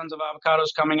 40 tons of avocados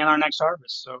coming in our next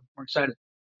harvest. So we're excited.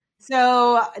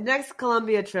 So next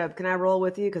Colombia trip, can I roll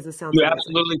with you? Because this sounds You amazing.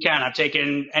 absolutely can. I've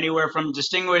taken anywhere from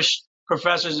distinguished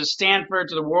professors at Stanford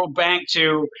to the World Bank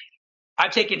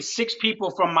I've taken 6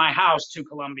 people from my house to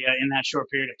Colombia in that short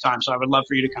period of time. So I would love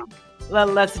for you to come.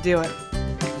 Let's do it.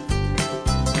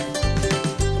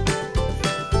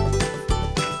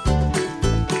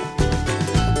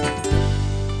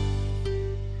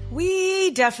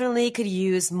 We definitely could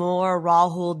use more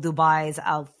Rahul Dubais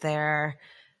out there.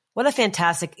 What a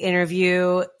fantastic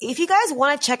interview. If you guys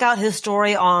want to check out his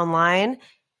story online,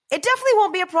 it definitely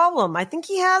won't be a problem. I think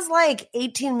he has like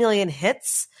 18 million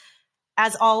hits.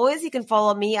 As always, you can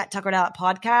follow me at Tuckered Out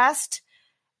Podcast.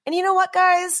 And you know what,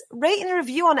 guys? Rate and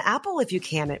review on Apple if you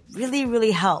can. It really,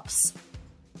 really helps.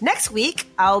 Next week,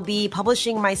 I'll be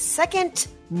publishing my second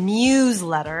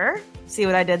newsletter. See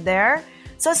what I did there?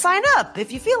 So sign up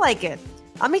if you feel like it.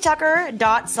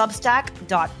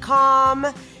 AmiTucker.substack.com.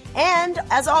 And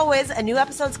as always, a new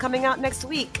episode's coming out next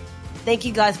week. Thank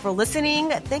you guys for listening.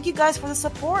 Thank you guys for the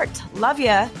support. Love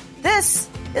ya. This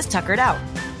is Tuckered Out.